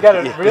 yeah. You got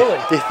it, really?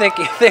 Do you think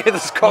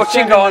this coaching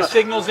Sending going? the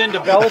signals into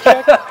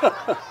Belichick?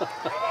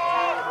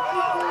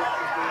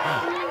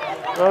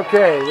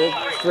 Okay,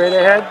 straight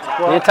ahead.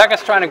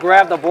 Nantucket's trying to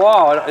grab the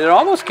ball. It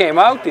almost came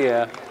out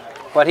there,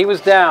 but he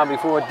was down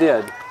before it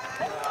did.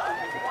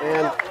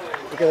 And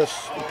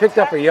he picked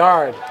up a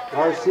yard.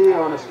 Garcia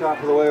on the stop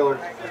for the Whalers.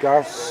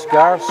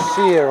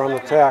 Garcia on the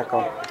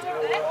tackle.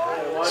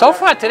 So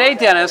far today,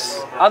 Dennis,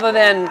 other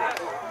than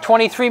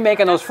 23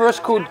 making those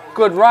first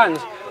good runs,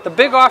 the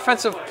big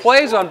offensive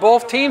plays on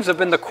both teams have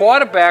been the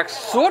quarterbacks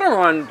sort of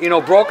on,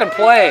 broken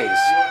plays.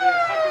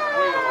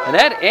 And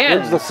that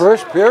ends the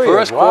first period.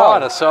 First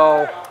quarter.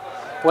 So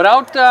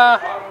without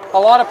a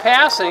lot of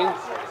passing,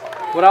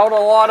 without a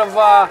lot of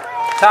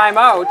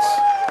timeouts,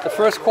 the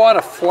first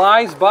quarter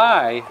flies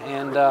by,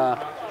 and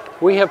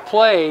we have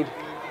played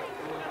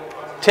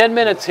 10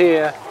 minutes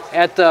here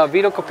at the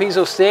Vito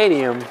Capizzo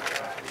Stadium,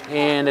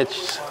 and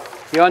it's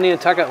your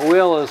Nantucket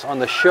Whalers on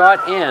the short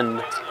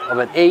end of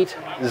an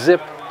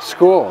 8-zip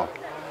score.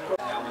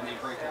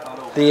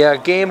 The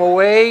game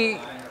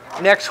away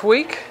next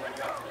week.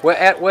 We're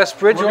at West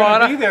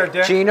Bridgewater. Be there,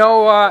 Dick.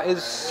 Gino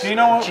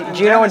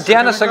and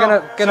Dennis are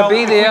gonna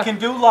be there. We can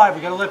do live.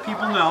 We got to let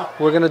people know.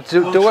 We're gonna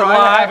do We'll it try to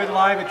have live. it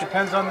live. It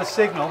depends on the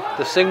signal,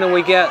 The signal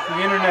we get.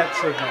 the internet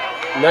signal.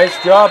 Nice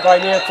job by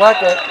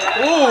Nantucket.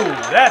 Ooh,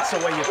 that's the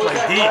way you play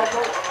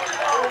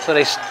deep. So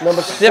they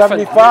Number stiffen.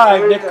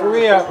 75, Nick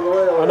Correa,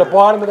 on the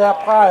bottom of that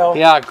pile.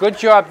 Yeah, good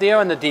job there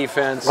on the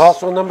defense.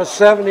 Also number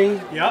 70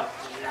 Yep.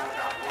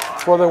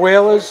 for the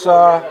Whalers,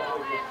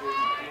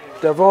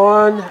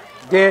 Devon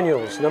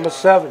Daniels, number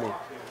 70.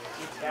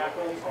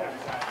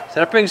 So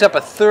that brings up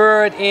a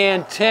 3rd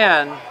and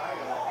 10.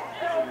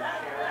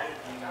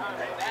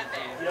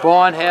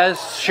 Vaughn has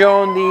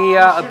shown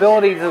the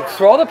ability to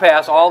throw the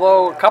pass,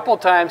 although a couple of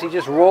times he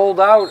just rolled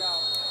out,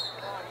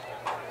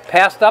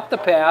 passed up the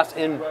pass,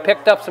 and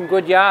picked up some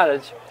good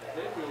yardage.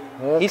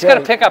 He's got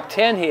to pick up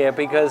 10 here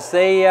because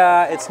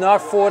it's not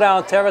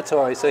 4-down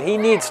territory, so he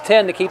needs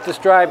 10 to keep this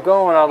drive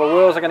going, or the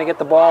Wheels are going to get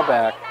the ball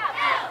back.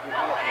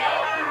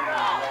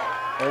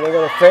 And they're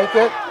going to fake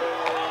it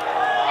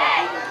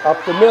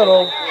up the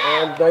middle,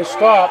 and nice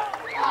stop.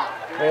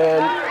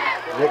 And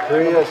Nick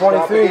Correa, number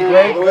 23,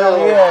 Greg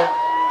Gallier,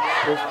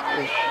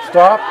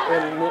 stop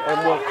and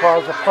will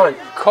cause a punt.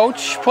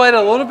 Coach played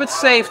a little bit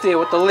safe there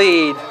with the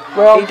lead.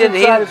 Well, he didn't.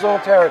 inside his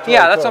own territory.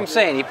 Yeah, that's too. what I'm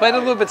saying. He played a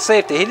little bit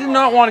safety. He did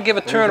not want to give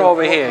a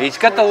turnover here. He's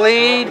got the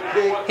lead.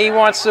 He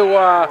wants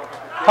to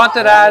punt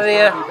it out of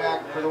there,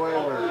 back for the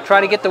Whalers. try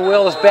to get the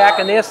Whalers back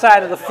on their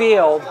side of the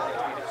field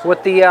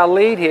with the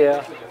lead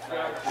here.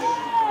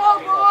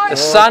 The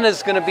sun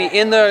is going to be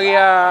in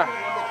the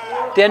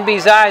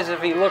Denby's eyes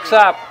if he looks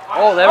up.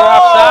 Oh, they're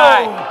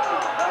offside.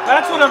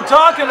 That's what I'm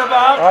talking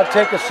about. I'll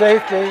take a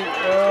safety.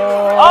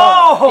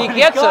 Oh, He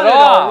gets got it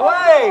off.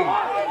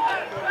 away.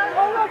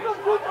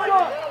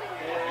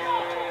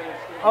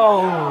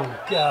 Oh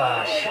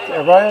gosh.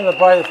 Right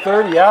by the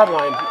 30-yard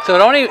line. So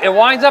it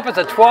winds up as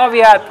a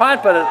 12-yard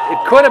punt, but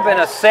it could have been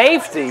a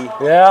safety.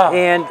 Yeah.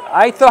 And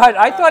I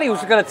thought he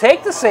was going to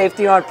take the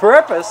safety on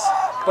purpose,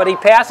 but he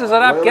passes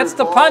it up, gets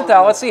the punt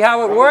out. Let's see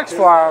how it works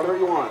for him.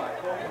 31.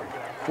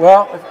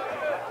 Well,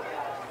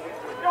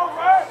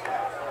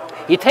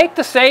 You take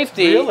the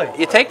safety. Really?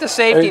 You take the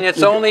safety, and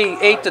it's only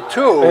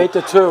 8-2.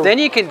 8-2. Then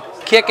you can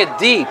kick it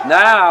deep.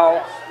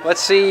 Now, let's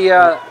see.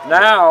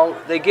 Now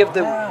they give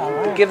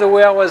the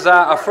Whalers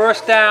a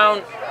first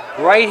down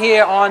right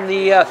here on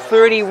the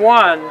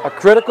 31. a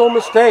critical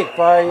mistake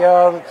by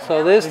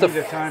So there's Need a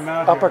the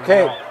timeout Upper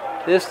here.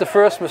 Cape. This is the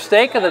first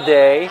mistake of the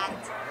day.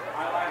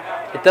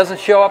 It doesn't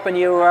show up in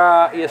your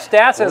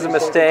stats as a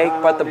mistake,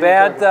 but the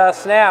bad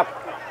snap.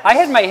 I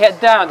had my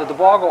head down. Did the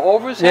ball go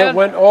over his head? It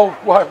went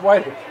quite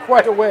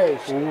a ways.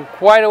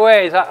 Quite a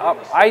ways.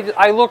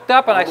 I looked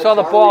up and I saw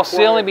the ball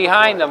sailing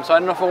behind him, so I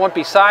don't know if it went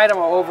beside him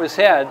or over his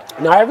head.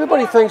 Now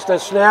everybody thinks that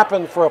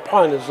snapping for a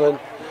punt is an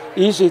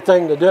easy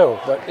thing to do,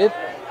 but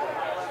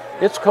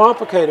it's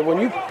complicated.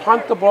 When you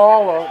punt the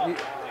ball,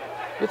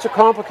 it's a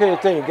complicated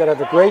thing. You got to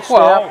have a great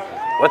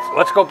snap,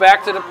 let's go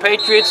back to the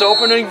Patriots'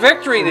 opening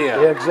victory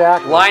there. Yeah,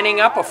 exactly. Lining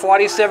up a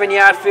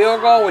 47-yard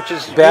field goal, which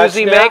is Bad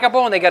usually snap.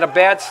 makeable, and they got a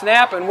bad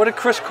snap. And what did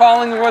Chris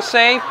Collinsworth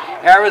say?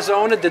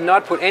 Arizona did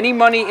not put any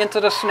money into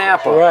the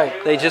snapper. Right.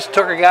 They just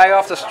took a guy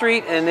off the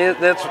street, and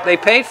they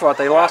paid for it.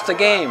 They lost the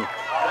game.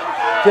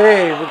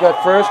 Okay, we got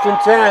 1st and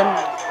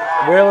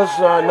 10. Whalers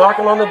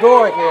knocking on the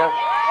door here.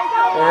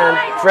 And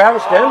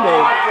Travis Denby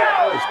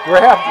is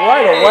grabbed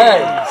right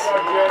away.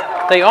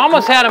 They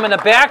almost had him in the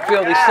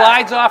backfield. He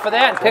slides off of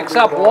that and picks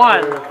up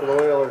one. For the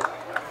Whalers.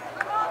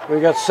 We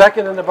got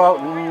 2nd and about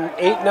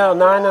 8 now,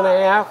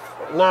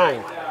 9.5,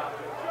 9.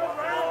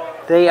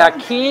 They are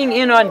keying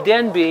in on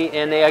Denby,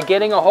 and they are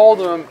getting a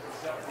hold of him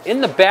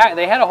in the back.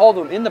 They had a hold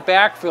of him in the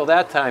backfield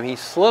that time. He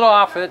slid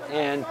off it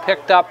and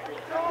picked up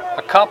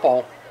a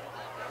couple.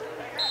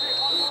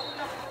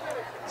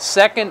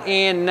 2nd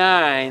and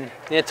 9.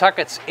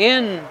 Nantucket's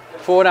in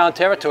 4-down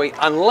territory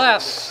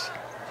unless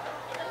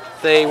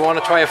they want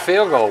to try a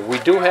field goal. We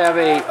do have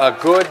a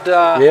good.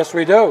 Yes,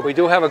 we do. We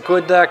do have a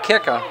good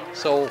kicker,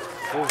 so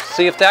we'll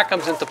see if that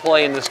comes into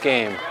play in this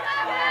game.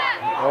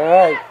 All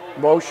right,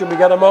 motion. We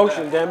got a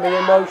motion. Denby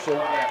in motion,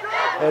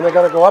 and they're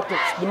gonna go up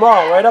the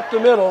mall, right up the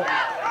middle.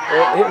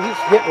 He's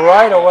hit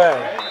right away.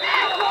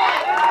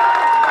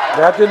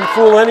 That didn't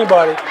fool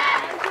anybody.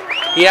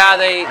 Yeah,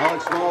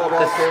 Alex Small,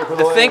 ball carrier for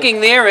the Whalers.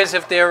 thinking there is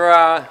if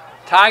they're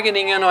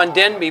targeting in on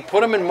Denby,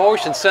 put them in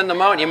motion, send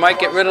them out, and you might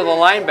get rid of the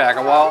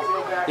linebacker. Well,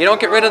 you don't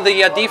get rid of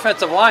the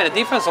defensive line. The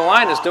defensive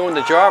line is doing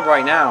the job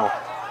right now.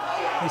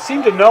 They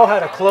seem to know how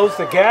to close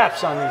the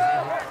gaps on these.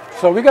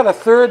 So we got a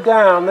 3rd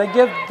down. They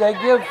give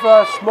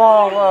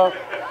Small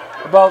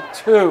about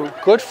 2.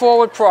 Good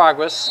forward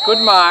progress, good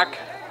mark.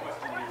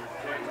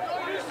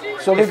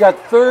 So we got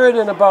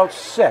 3rd and about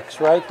 6,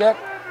 right, Dick?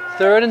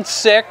 3rd and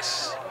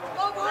 6.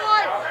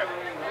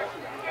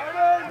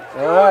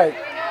 All right.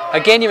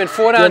 Again, you're in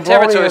 4-down Giamboni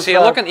territory, is, so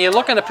you're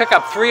looking to pick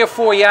up 3 or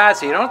 4 yards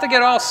here. You don't have to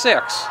get all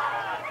 6.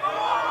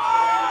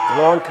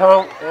 Long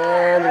count,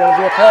 and there's going to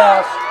be a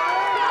pass.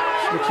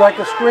 Looks like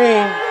a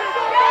screen.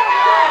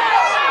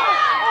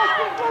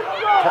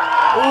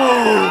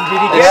 Ooh, did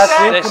he get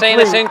that? They're saying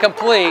it's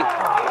incomplete.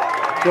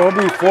 It'll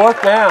be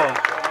 4th down.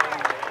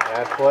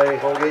 That play,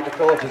 Holgate to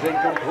Phillips is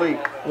incomplete.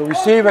 The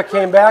receiver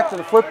came back to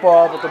the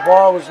football, but the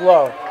ball was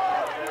low.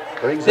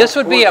 Brings This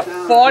up would be a 4th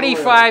down for the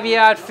Whalers.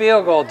 45-yard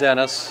field goal,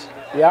 Dennis.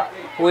 Yeah.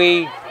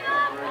 We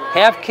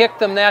have kicked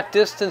them that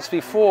distance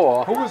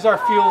before. Who was our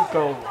field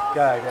goal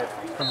guy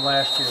from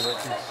last year?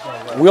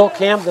 That is, Will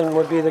Camden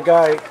would be the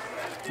guy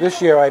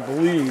this year, I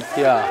believe.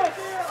 Yeah.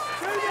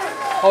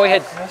 Oh,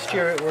 last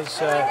year it was.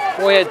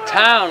 we had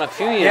Town a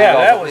few years Yeah, ago.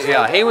 that was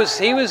Yeah,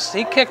 it.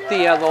 he kicked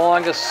the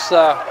longest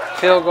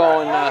field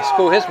goal in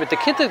school history. But the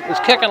kid that was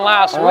kicking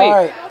last All week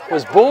right.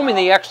 was booming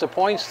the extra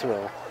points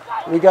through.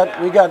 We got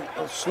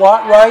a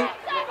slot right,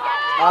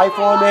 I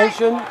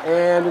formation,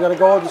 and we're going to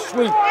go with the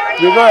sweep.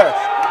 Reverse.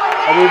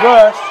 A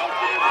reverse.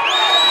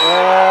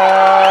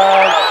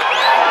 And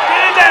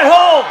Get in that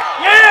hole!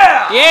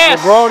 Yeah!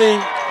 Yes, Brody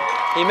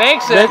he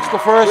makes it. makes the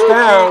 1st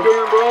down.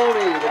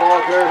 Brony, the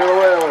ball carrier for the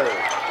Whalers.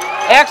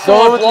 Going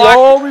Excellent with the block.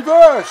 old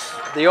reverse.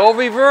 The old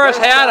reverse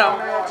had him.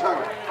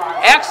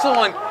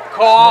 Excellent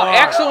call.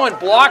 Excellent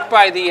block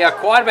by the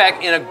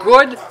quarterback and a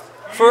good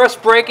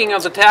first breaking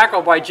of the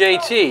tackle by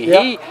JT.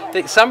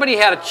 Yep. Somebody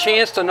had a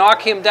chance to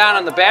knock him down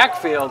in the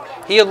backfield.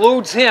 He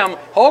eludes him.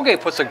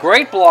 Holgate puts a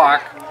great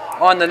block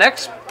on the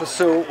next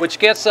pursuit, which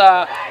gets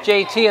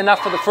JT enough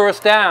for the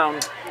 1st down.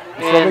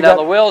 And got-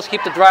 the Whalers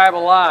keep the drive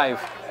alive.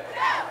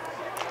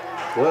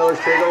 Whalers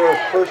take over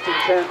 1st and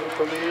 10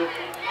 from the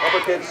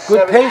Upperkids.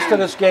 Good 17. pace to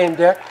this game,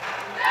 Dick.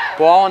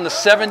 Ball on the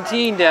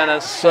 17,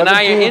 Dennis. So now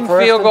you're 17, in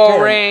 1st field and goal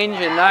 10. range,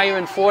 and now you're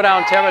in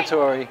 4-down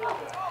territory.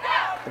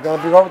 They're going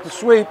to be over with the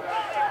sweep.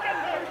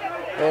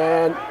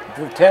 And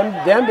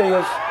Denby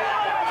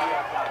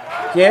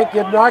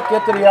not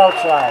get to the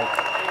outside.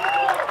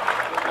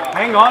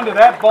 Hang on to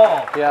that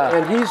ball. Yeah.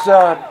 And he's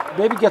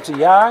maybe gets a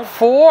yard.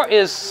 4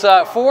 is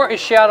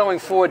shadowing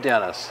 4,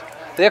 Dennis.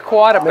 Their Makes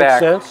quarterback.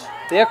 sense.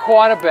 Their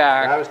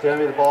quarterback Travis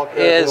Denby, the ball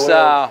carrier for is the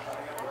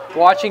Whalers.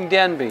 watching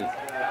Denby.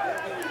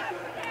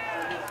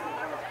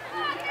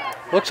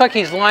 Looks like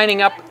he's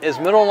lining up his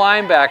middle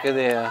linebacker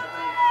there,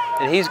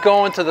 and he's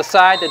going to the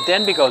side that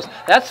Denby goes.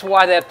 That's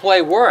why that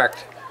play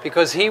worked,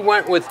 because he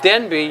went with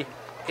Denby,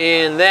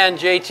 and then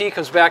JT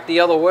comes back the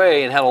other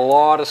way and had a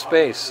lot of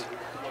space.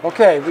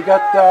 Okay, we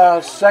got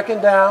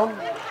 2nd down.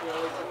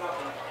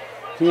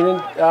 Keenan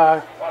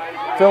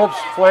Phillips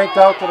flanked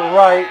out to the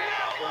right.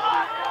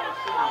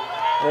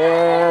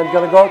 And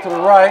going to go to the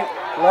right,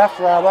 left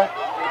rather.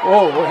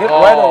 Oh, we're hit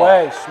right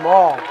away,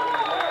 Small.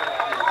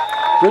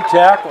 Good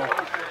tackle.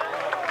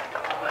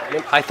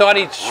 I thought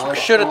he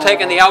should have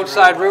taken the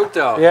outside route,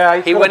 though.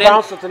 Yeah, he went could have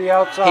bounced it to the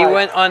outside. He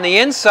went on the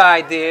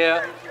inside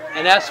there,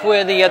 and that's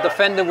where the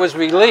defender was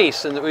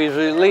released, and he was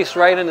released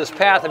right in his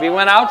path. If he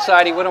went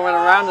outside, he would have went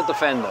around the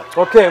defender.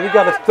 Okay, we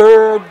got a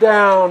 3rd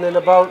down and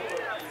about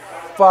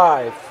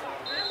 5.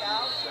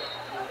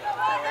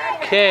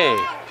 Okay,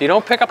 If you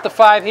don't pick up the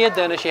 5 here,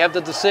 Dennis, you have the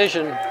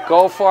decision: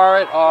 go for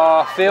it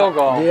or field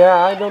goal. Yeah,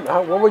 I don't.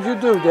 What would you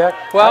do, Dick?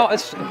 Well,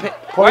 it's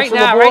right on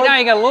now. the Right board? now,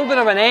 you got a little bit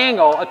of an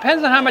angle. It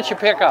depends on how much you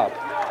pick up.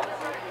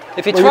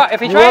 If you Well, try, if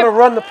you you try, want to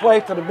run the play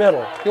to the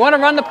middle. you want to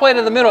run the play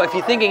to the middle. If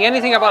you're thinking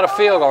anything about a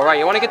field goal, right?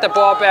 You want to get the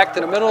ball back to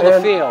the middle of the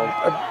And, field.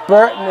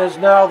 Burton is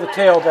now the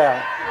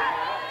tailback.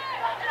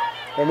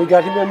 And we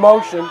got him in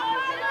motion.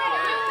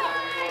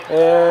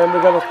 And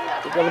we're gonna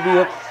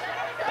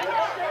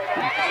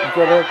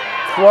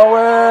throw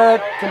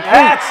it complete.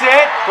 That's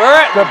it.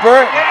 Burton, To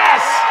Burton.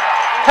 Yes.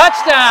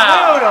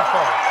 touchdown!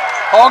 Beautiful.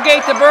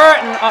 Holgate to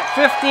Burton,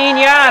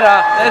 15-yarder.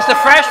 There's the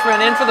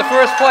freshman in for the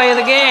first play of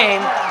the game.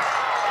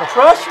 The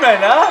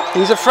freshman, huh?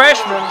 He's a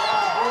freshman.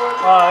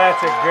 Oh,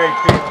 that's a great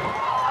feeling.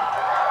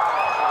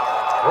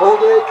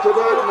 Holgate to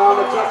Burton on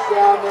the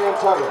touchdown,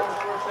 Nantucket.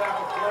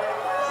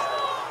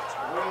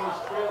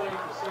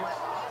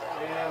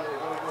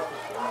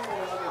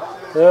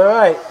 All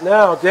right,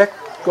 now Dick,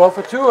 go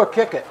for 2 or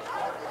kick it.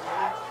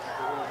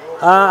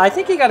 I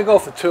think you got to go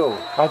for 2.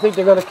 I think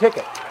they're gonna kick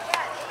it.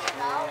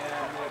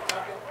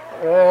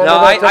 And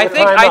No, they're gonna take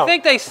a I timeout.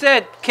 think they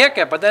said kick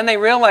it, but then they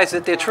realized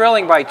that they're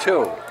trailing by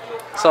 2.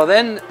 So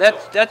then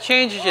that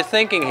changes your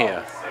thinking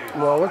here.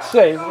 Well, let's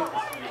see.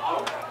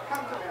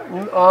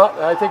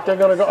 I think they're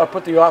going to go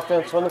put the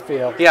offense on the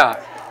field.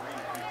 Yeah.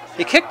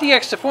 You kick the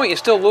extra point, you're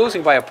still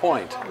losing by a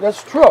point.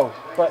 That's true.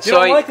 But You So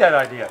don't you- like that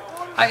idea.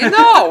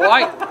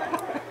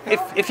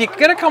 If you're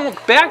going to come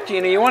back,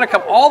 Gina, you want to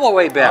come all the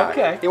way back.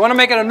 Okay. You want to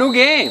make it a new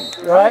game.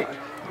 right,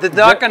 They're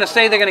not going to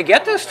say they're going to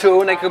get this 2,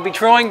 and they could be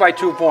trailing by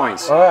 2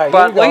 points. All right, here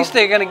but we at go. least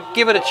they're going to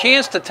give it a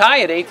chance to tie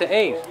it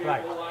 8-8.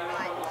 Right.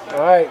 all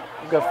right.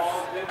 We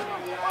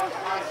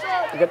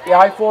got the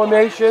I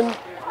formation.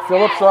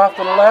 Phillips off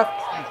to the left.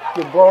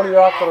 Brony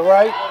off to the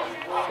right,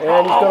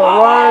 and he's going to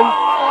run.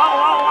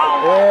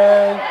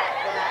 And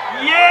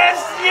Yes,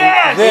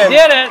 yes. Then- He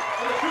did it.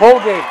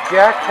 Holgate,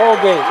 Jack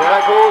Holgate.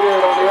 Jack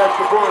Holgate on the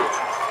extra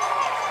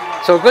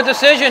point. So good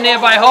decision there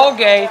by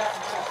Holgate.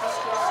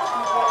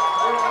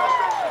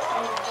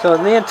 So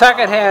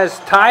Nantucket has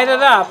tied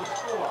it up.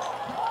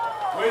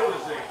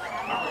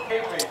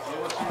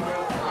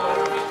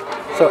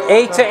 So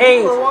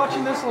 8-8. We're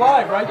watching this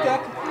live, right,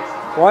 Dick?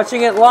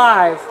 Watching it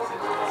live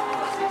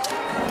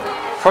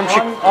from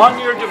On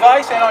your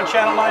device and on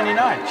Channel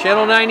 99.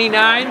 Channel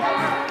 99.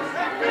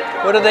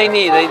 What do they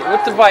need?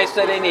 What device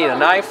do they need? An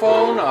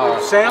iPhone or?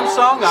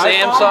 Samsung,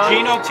 Samsung.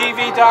 iPhone,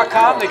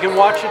 GinoTV.com. They can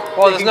watch it.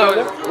 Well, They there's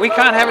can go no. We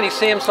can't have any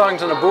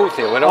Samsungs in the booth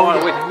here. We don't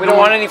want. We don't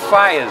want any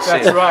fires.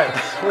 there. That's here.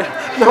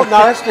 right. No,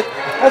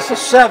 that's the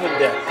 7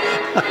 Dick.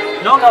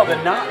 No,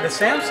 the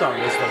Samsung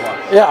is the one.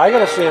 Yeah, I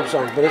got a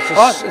Samsung, but it's a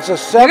Oh, it's a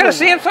 7. You got a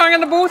Samsung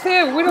in the booth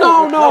here? We No,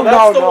 don't. no, that's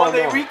no, the no, one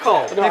they no.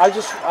 recalled. No, I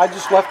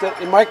just left it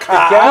in my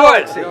car.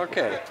 Good.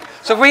 Okay.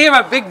 So if we hear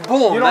a big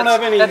boom, You don't that's,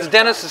 have any- that's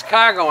Dennis's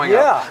car going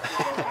up.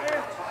 Yeah.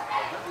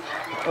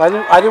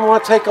 I didn't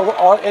want to take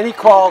any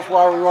calls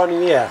while we were on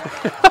the air.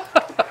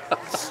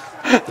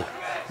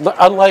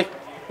 Unlike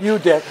you,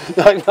 Dick.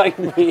 like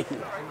me.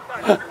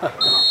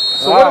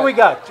 So what do we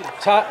got?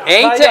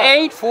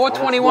 8-8,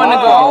 4:21 to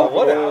go.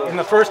 What in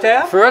the first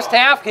half? First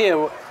half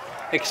here.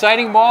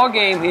 Exciting ball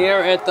game here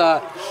at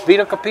the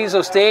Vito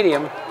Capizzo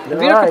Stadium. Vito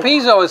right.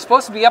 Capizzo is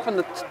supposed to be up on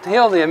the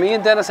hill there. Me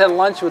and Dennis had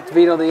lunch with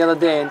Vito the other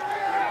day, and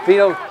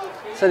Vito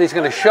said he's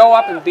going to show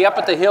up and be up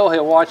at the hill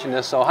here watching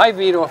this. So hi,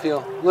 Vito, if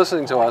you're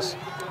listening to us.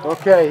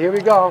 Okay, here we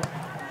go.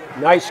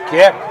 Nice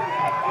kick.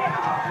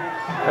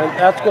 And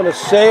that's going to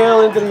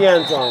sail into the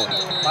end zone.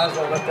 Might as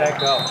well let that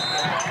go.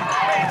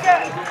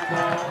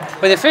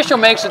 But the official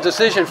makes a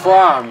decision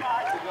for him.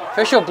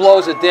 Official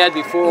blows it dead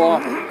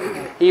before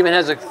he even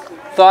has a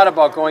thought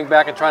about going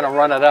back and trying to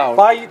run it out.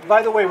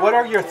 By the way, what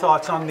are your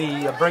thoughts on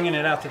the bringing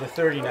it out to the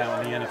 30 now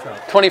in the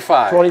NFL?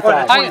 25.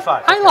 25. I,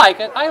 25, I okay. like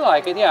it. I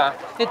like it. Yeah,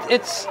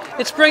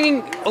 it's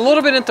bringing a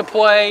little bit into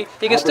play.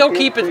 You can still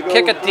kick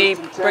it deep,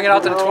 bring it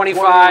out to the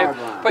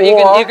 25, but you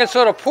can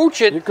sort of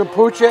pooch it. You can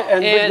pooch it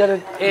and get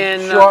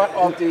it short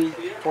of the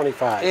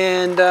 25.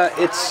 And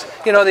it's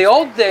the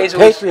old days. It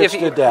was, Patriots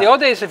did that. The old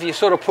days, if you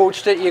sort of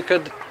pooched it, you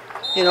could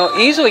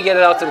easily get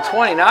it out to the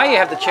 20. Now you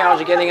have the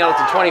challenge of getting it out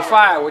to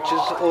 25, which is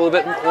a little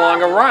bit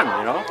longer run.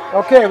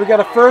 Okay, we got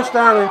a first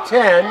down and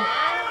 10.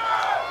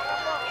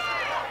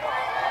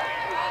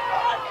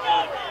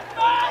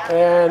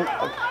 And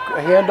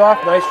a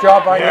handoff. Nice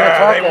job by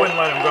Nantucket. they wouldn't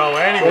let him go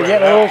anywhere. They're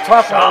getting a little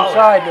tougher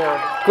inside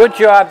now. Good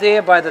job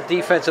there by the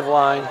defensive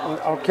line.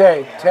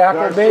 Okay,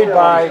 tackle made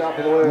by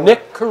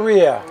Nick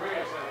Correa.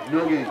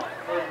 Noogie.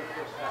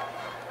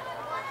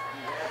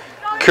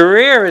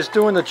 Career is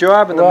doing the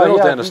job in the Well, middle,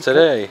 yeah, Dennis, he-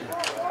 today.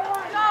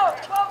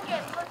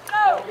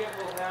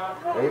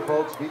 Hey,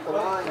 folks, keep the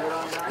line.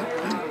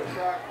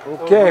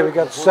 Okay, we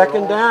got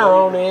second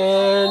down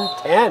and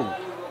 10.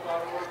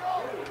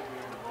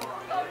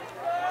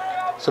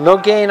 So no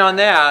gain on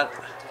that.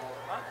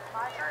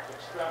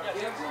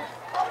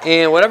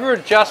 And whatever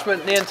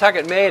adjustment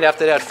Nantucket made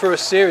after that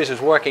first series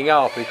is working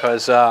out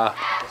because Upper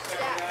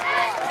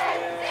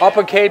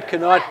Cape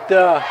cannot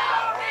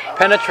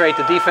penetrate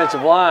the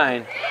defensive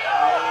line.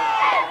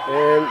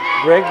 And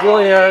Greg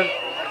Gilliard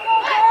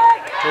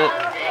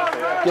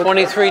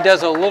 23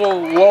 does a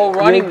little low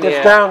running gets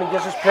there. down, he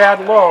gets his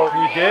pad low,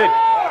 He did.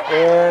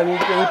 and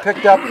he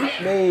picked up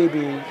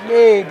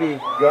maybe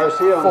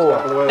Garcia on four.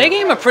 top of the They way.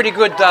 gave him a pretty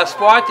good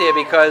spot there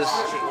because,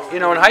 you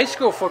know, in high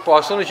school football,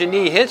 as soon as your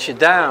knee hits you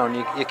down,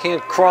 you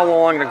can't crawl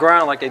along the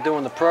ground like they do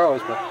in the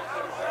pros. But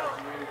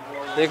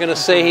they're gonna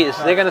say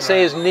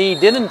his knee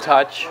didn't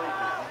touch,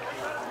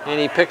 and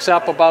he picks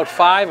up about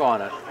 5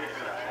 on it.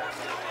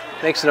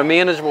 Makes it a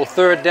manageable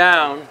 3rd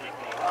down.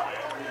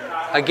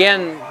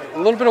 Again, a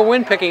little bit of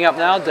wind picking up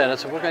now,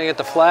 Dennis. We're going to get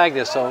the flag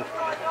this. So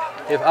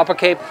if Upper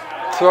Cape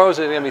throws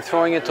it, they're going to be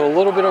throwing into a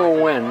little bit of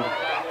a wind.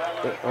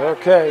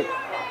 Okay.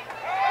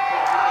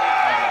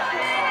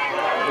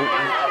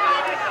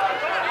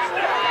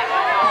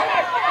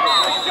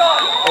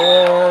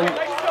 And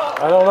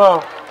I don't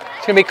know.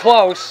 It's going to be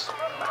close.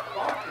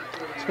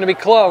 It's going to be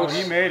close.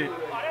 Oh, he made it.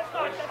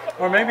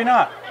 Or maybe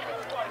not.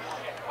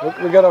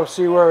 We got to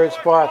see where it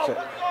spots it.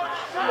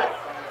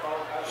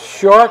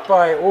 Short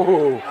by,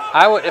 ooh.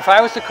 If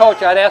I was the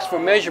coach, I'd ask for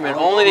measurement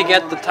only to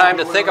get the time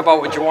to think about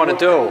what you want to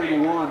do.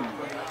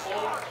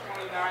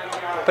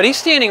 But he's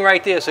standing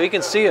right there, so he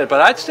can see it.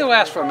 But I'd still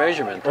ask for a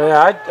measurement.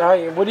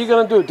 Yeah, what are you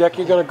going to do, Dick?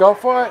 You going to go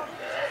for it?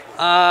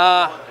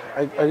 I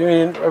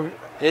mean,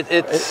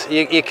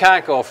 you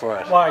can't go for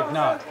it. Why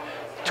not?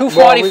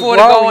 2:44 to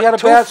go. We had a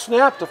bad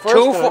snap the first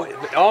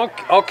time.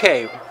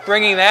 Okay,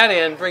 bringing that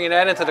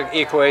into the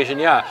equation,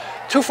 yeah.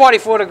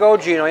 2:44 to go,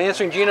 Gino.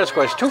 Answering Gino's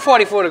question.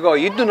 2:44 to go.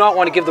 You do not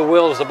want to give the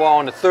Whalers the ball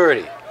on the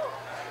 30.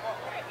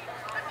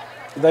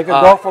 They can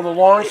go for the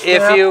long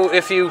snap.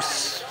 If you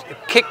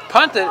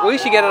punt it, at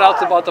least you get it out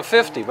to about the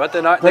 50. But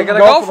they're not. They're going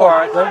to go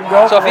for it.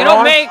 So if you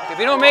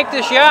don't make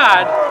this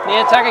yard,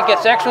 Nantucket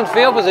gets excellent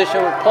field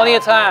position with plenty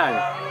of time.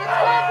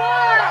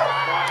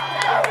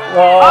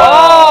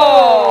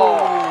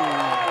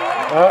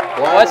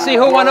 Let's see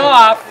who went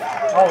off.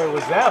 Oh, it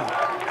was them.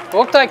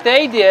 Looked like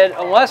they did,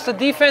 unless the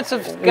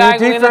defensive guy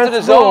went into the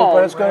moved, zone.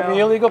 but it's going to be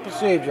illegal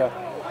procedure.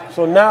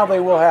 So now they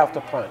will have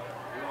to punt.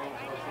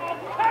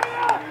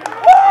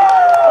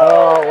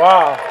 Oh,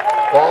 wow.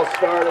 False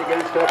start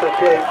against Upper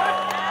Cape.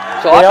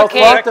 So They Upper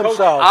outthought Cape,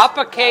 themselves.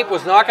 Upper Cape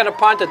was not going to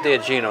punt it there,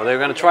 Gino. They were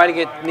going to try to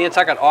get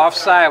Nantucket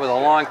offside with a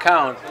long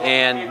count,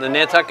 and the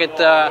Nantucket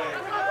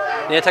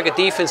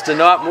defense did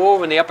not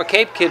move, and the Upper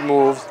Cape kid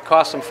moved,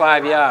 cost them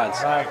 5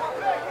 yards. Right.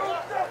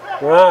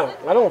 Wow.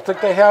 I don't think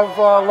they have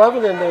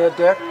 11 in there,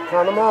 Dick.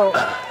 Count them out.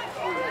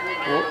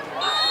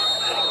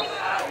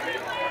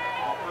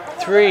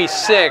 3,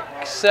 6,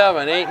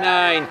 7, 8,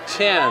 9,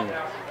 10.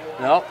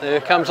 Nope,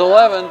 there comes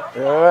 11.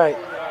 All right.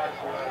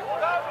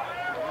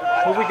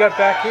 Who we got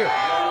back here?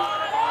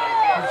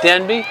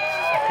 Denby.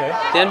 Okay.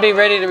 Denby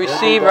ready to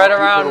receive right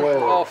around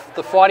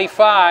the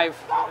 45.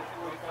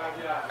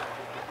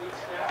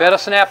 Better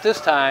snap this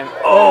time.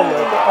 Oh, my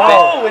God.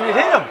 Oh, and it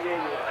hit him.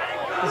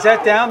 Is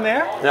that down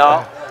there?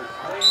 No.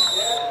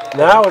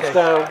 Now it's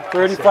down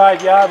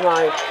 35-yard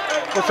line.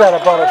 What's that,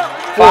 about a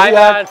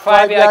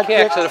 5-yard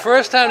kick. So the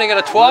first time they got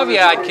a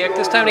 12-yard kick.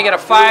 This time they get a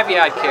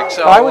 5-yard kick.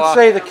 So I would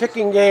say the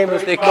kicking game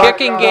is the not-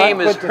 kicking not game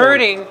good is to them.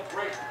 hurting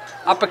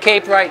Upper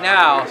Cape right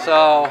now.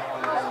 So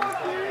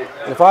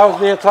If I was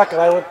Nantucket,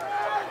 I would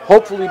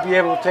hopefully be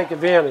able to take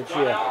advantage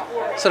here.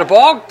 so the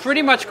ball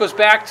pretty much goes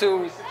back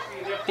to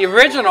the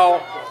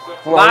original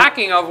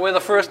marking of where the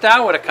first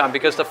down would have come,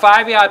 because the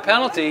 5-yard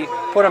penalty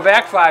put them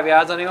back 5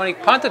 yards, and they only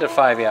punted at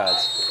 5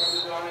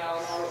 yards.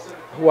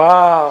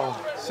 Wow.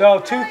 So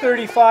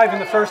 2:35 in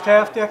the first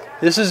half, Dick?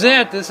 This is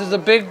it. This is a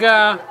big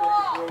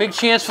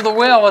chance for the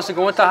Whalers to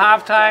go into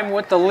halftime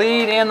with the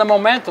lead and the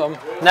momentum.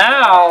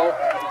 Now,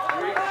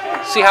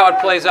 see how it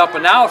plays out.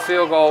 But now a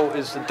field goal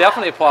is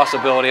definitely a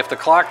possibility if the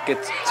clock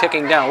gets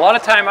ticking down. A lot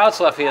of timeouts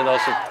left here, though,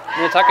 so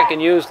Nantucket can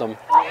use them.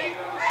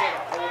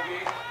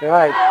 All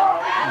right.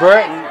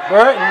 Burton,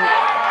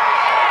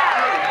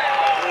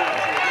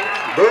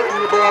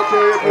 Burton, the ball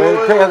carrier for the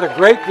Whalers. has a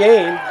great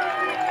game.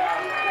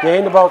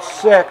 Gained about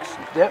 6.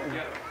 Yep.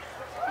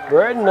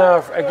 Burton,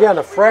 again,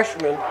 a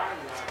freshman.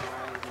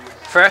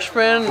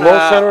 Freshman,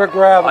 Low center of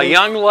gravity.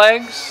 young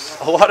legs,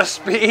 a lot of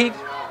speed.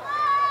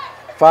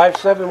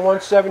 5'7",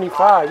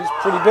 175. He's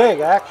pretty big,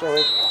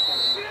 actually.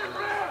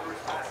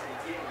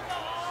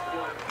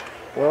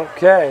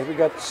 Okay, we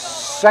got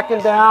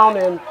 2nd down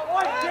and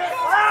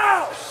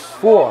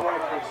 4.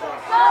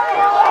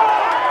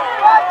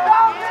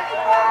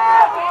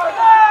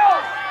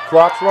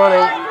 Clock's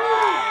running.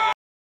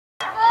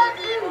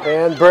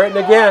 And Burton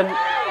again.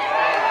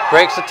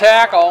 Breaks the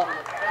tackle,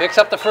 picks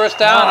up the first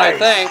down, I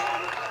think.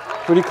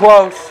 Pretty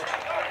close.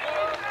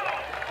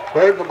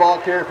 Burton, the ball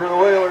carrier for the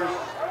Whalers.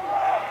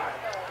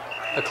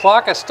 The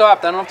clock has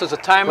stopped. I don't know if there's a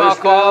timeout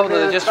First call, down, but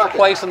they're just Nantucket.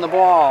 placing the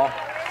ball.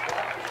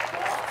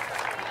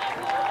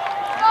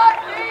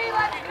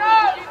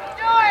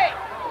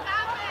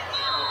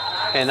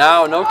 And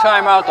now no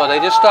timeout though. They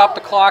just stopped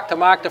the clock to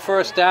mark the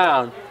first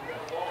down.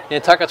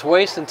 Nantucket's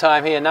wasting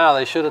time here now.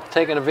 They should have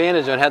taken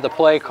advantage and had the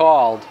play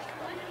called.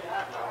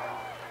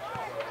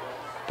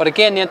 But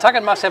again,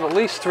 Nantucket must have at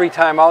least 3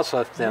 timeouts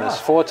left, Dennis,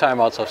 4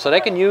 timeouts left, so they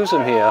can use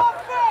them here.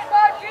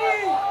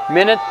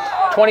 Minute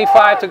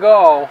 25 to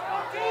go.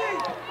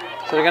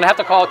 So they're going to have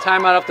to call a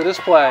timeout after this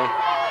play.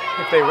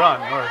 If they run,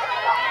 or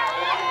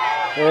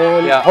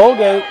And Yeah.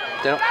 Holgate.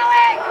 Yeah,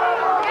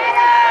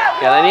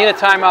 they need a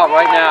timeout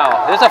right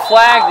now. There's a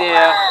flag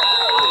there.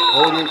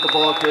 Holding the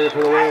ball carrier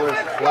for the Whalers.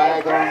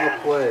 Flag on the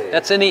play.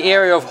 That's in the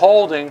area of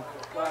holding.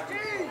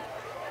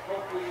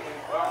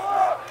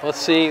 Let's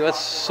see, let's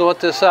sort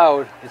this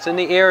out. It's in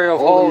the area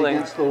of holding.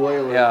 Against the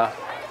Whalers. Yeah.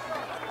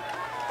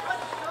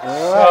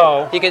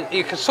 so.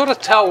 You can sort of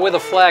tell where the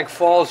flag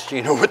falls,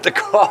 Gino, what the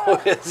call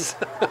is.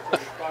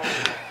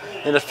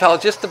 And it fell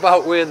just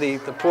about where the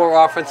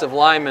poor offensive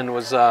lineman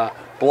was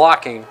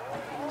blocking.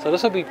 So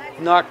this will be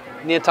knocked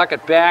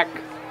Nantucket back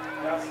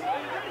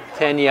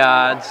 10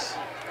 yards.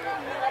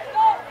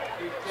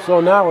 So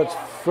now it's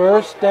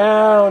first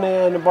down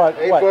and about,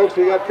 Hey, what, folks,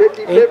 we got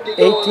 50-50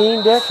 going.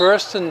 18, Dick?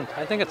 First and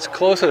I think it's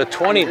closer to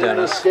 20,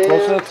 Dennis.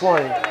 Close to the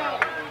 20.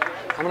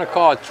 I'm going to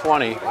call it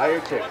 20. Buy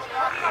your ticket.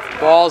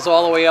 Ball's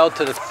all the way out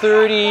to the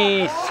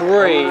 33.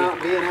 Be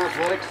an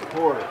athletic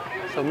supporter.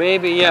 So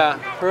maybe, yeah,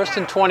 first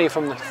and 20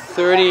 from the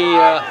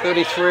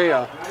 33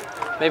 or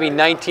maybe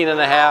 19 and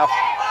a half.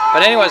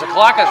 But anyways, the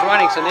clock is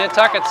running, so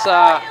Nantucket's,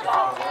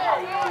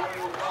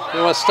 you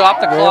want to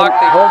stop the clock.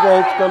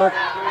 Holgate's gonna,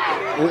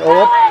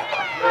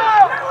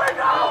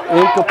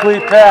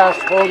 incomplete pass.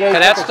 Holgate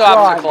And that took a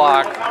stops the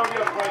shot. clock.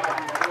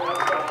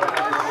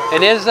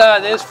 And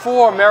there's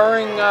 4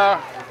 mirroring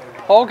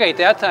Holgate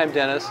that time,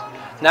 Dennis.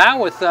 Now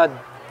with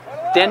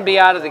Denby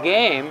out of the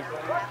game.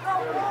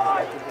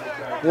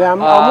 Yeah,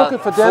 I'm looking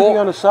for Denby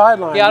on the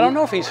sideline. Yeah, I don't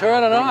know if he's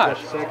hurt or not.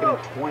 Second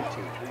and 20.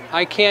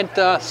 I can't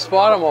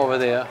spot him over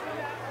there.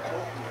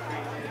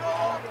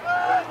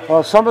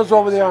 Well, somebody's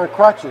over there on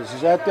crutches.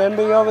 Is that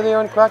Denby over there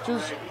on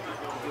crutches?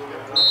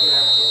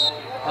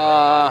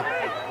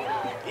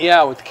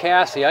 Yeah, with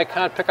Cassie. I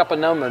can't pick up a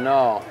number,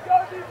 no.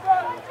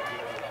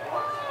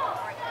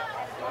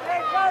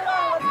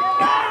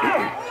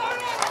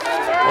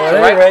 Well,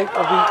 at any rate,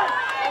 it'll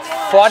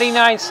be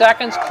 49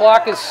 seconds,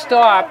 clock is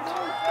stopped.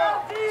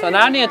 So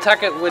now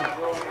Nantucket would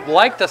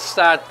like to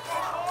start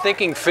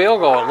thinking field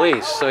goal at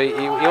least. So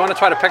you want to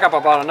try to pick up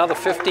about another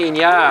 15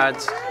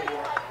 yards,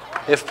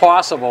 if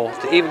possible,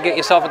 to even get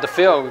yourself at the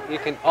field. You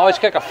can always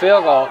kick a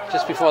field goal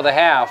just before the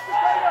half.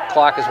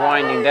 Clock is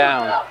winding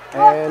down.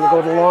 And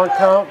go to long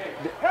count.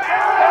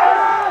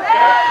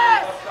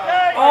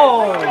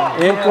 Oh,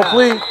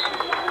 Incomplete.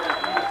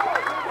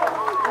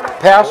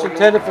 Pass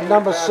intended for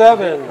number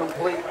 7,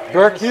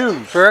 Burke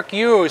Hughes. Burke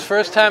Hughes,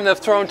 first time they've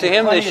thrown to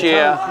him this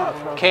year,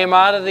 came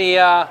out of the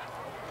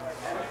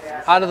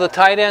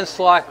tight end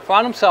slot,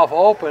 found himself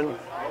open.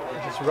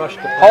 just rushed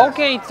the pass.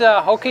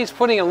 Holgate's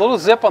putting a little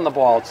zip on the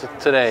ball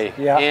today,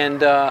 Yeah.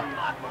 and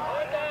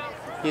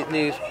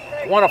you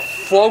want to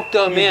float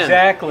them in.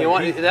 Exactly. You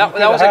want, He that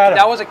could've was had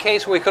that him. was a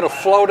case where he could have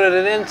floated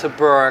it into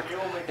Burke,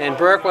 and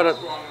Burke would have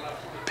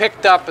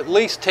picked up at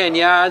least 10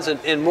 yards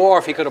and more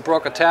if he could have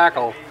broke a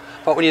tackle.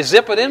 But when you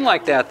zip it in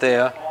like that,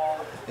 there,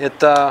 it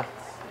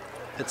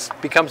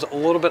becomes a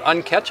little bit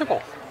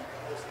uncatchable.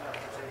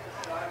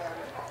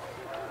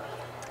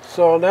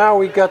 So now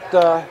we got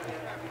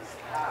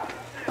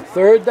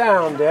third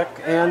down, Dick,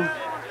 and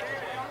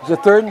is it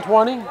 3rd and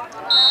 20?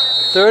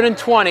 3rd and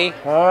 20.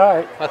 All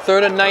right. A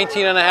 3rd and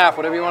 19 and a half,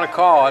 whatever you want to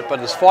call it, but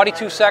there's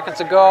 42 seconds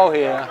to go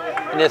here,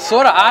 and it's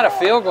sort of out of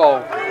field goal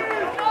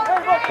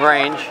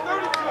range.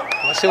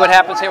 Let's see what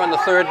happens here on the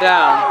 3rd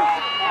down.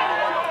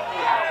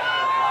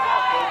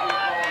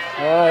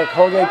 All right,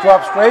 Holgate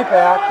drops straight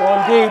back,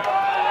 going deep.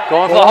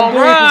 Going for the Going home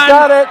deep, run. he's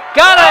got it.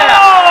 Got it!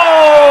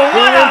 Oh, what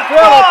Keenan a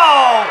Phillips.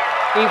 ball!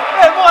 He,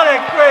 And what a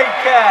great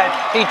catch!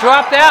 he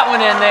dropped that one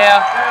in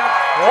there.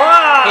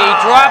 Wow! He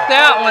dropped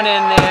that one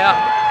in there.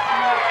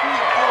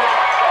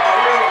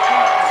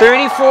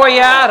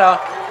 34-yarder.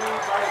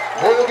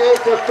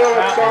 Holgate to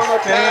Phillips on the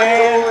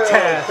pass.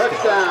 fantastic.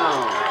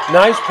 Touchdown.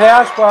 Nice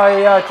pass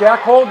by Jack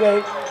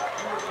Holgate.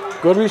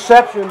 Good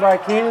reception by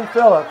Keenan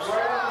Phillips.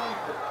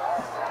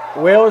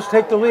 Whalers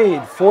take the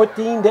lead,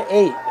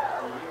 14-8.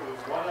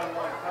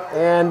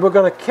 And we're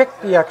going to kick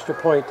the extra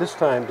point this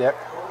time, Dick.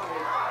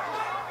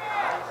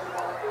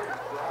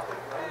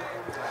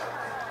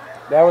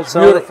 That was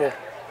beautiful.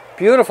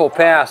 Beautiful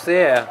pass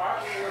there.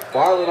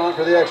 Bartlett on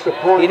for the extra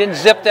point. He didn't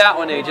zip that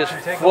one. He just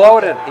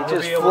floated. He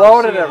just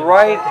floated it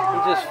right.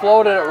 He just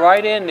floated it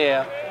right in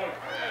there.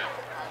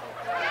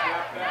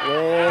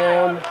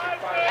 And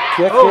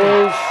kick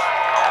is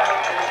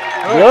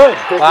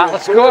good. Wow,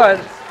 that's good.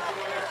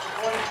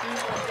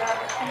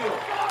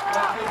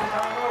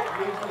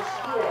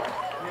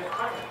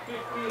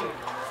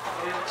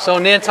 So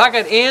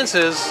Nantucket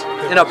answers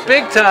in a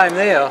big time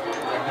there.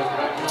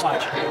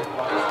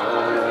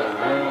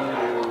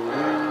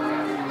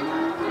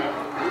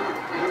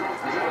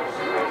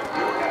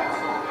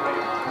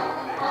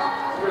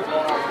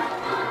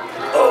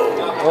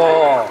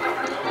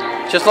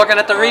 Oh. Just looking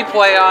at the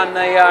replay on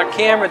the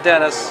camera,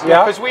 Dennis.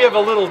 Yeah. Because we have a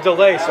little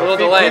delay, so little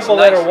delay, people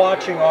so that nice. are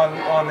watching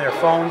on their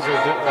phones or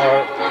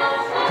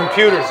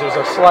computers, there's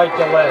a slight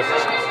delay.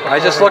 I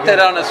just looked at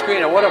it on the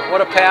screen, and what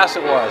a pass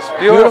it was.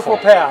 Beautiful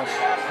pass.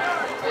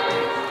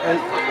 And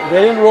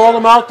they didn't roll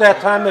them out that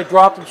time. They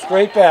dropped them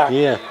straight back.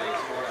 Yeah.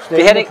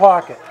 Stayed in the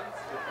pocket.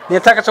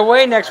 Nantucket's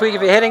away next week.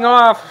 If you're heading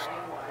off,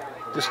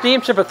 the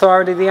Steamship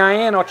Authority, the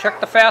IAN, will check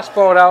the fast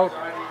boat out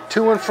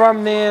to and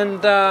from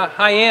the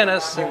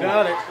Hyannis. You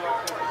got it.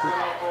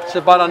 It's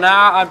about an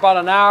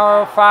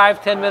hour,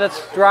 5-10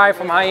 minutes drive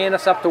from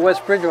Hyannis up to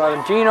West Bridgewater.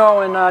 And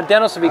Gino and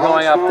Dennis will be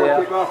going up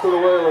there. Kick off for the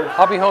Whalers.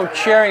 I'll be home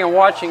cheering and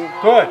watching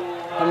Good.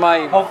 on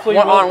my Hopefully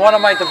on one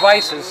of my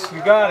devices.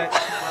 You got it.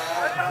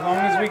 As long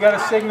as we got a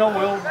signal,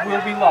 we'll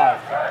be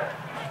live.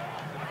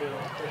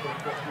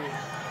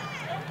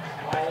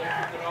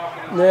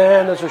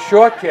 Man, there's a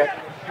short kick.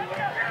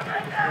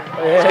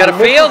 He's got to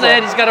field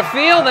it. He's got to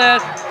field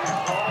it.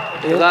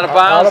 He's out of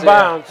bounds. Out of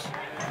bounds.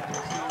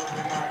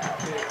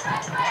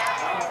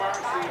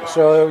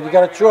 So you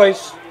got a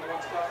choice.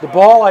 The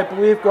ball, I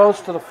believe,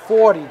 goes to the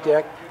 40,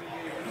 Dick.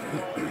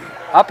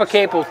 Upper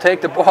Cape will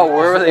take the ball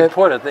wherever they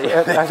put it.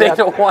 They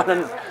don't want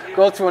to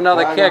go through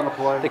another Flag kick. on the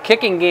play. The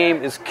kicking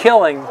game is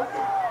killing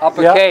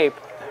Upper Yep. Cape.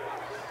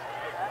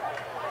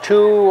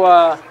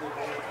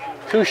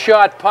 Two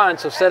shot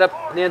punts have set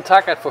up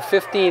Nantucket for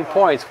 15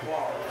 points.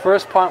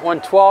 First punt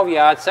went 12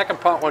 yards, second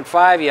punt went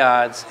 5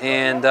 yards,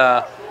 and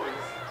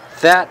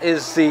that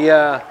is There's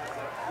the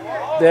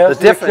the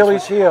difference.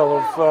 Achilles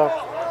heel of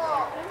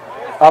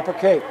Upper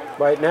Cape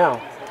right now.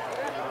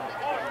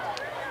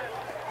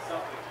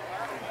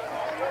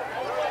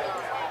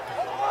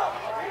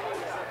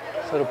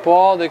 So the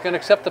ball, they're going to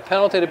accept the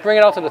penalty to bring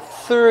it out to the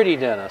 30,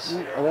 Dennis.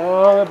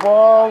 No, the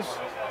ball's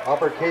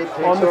Upper Cape takes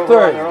On the over 30.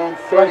 on their own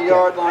Right there.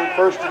 30-yard line,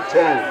 1st and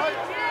 10.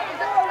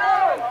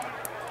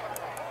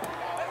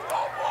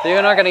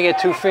 They're not going to get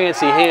too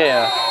fancy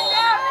here.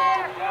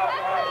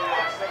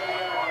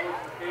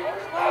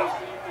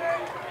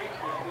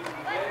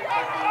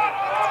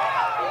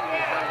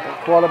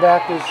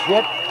 quarterback is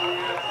hit.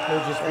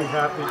 We'll just be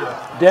happy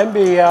to.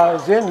 Denby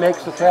is in,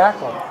 makes the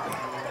tackle.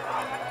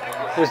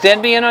 Was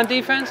Denby in on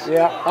defense?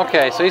 Yeah.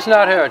 Okay, so he's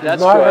not hurt.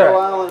 That's not good. hurt.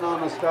 Joe Allen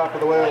on the stop of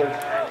the Whalers.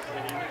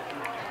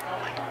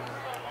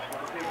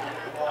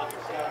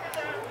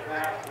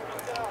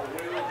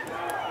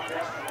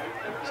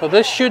 So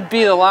this should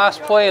be the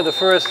last play of the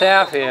first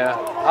half here.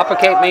 Upper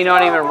Cape may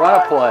not even run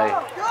a play,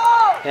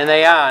 and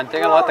they aren't.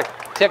 They're going to let the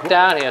tick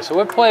down here. So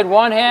we've played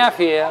one half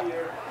here,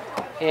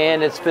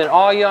 and it's been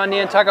all your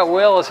Nantucket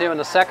Whalers here in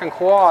the second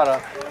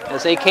quarter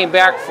as they came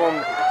back from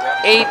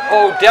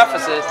 8-0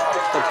 deficit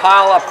to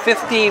pile up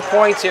 15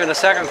 points here in the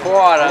second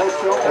quarter.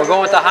 We're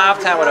going to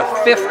halftime with a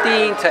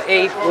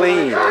 15-8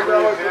 lead.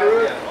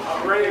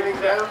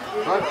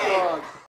 Hot dogs.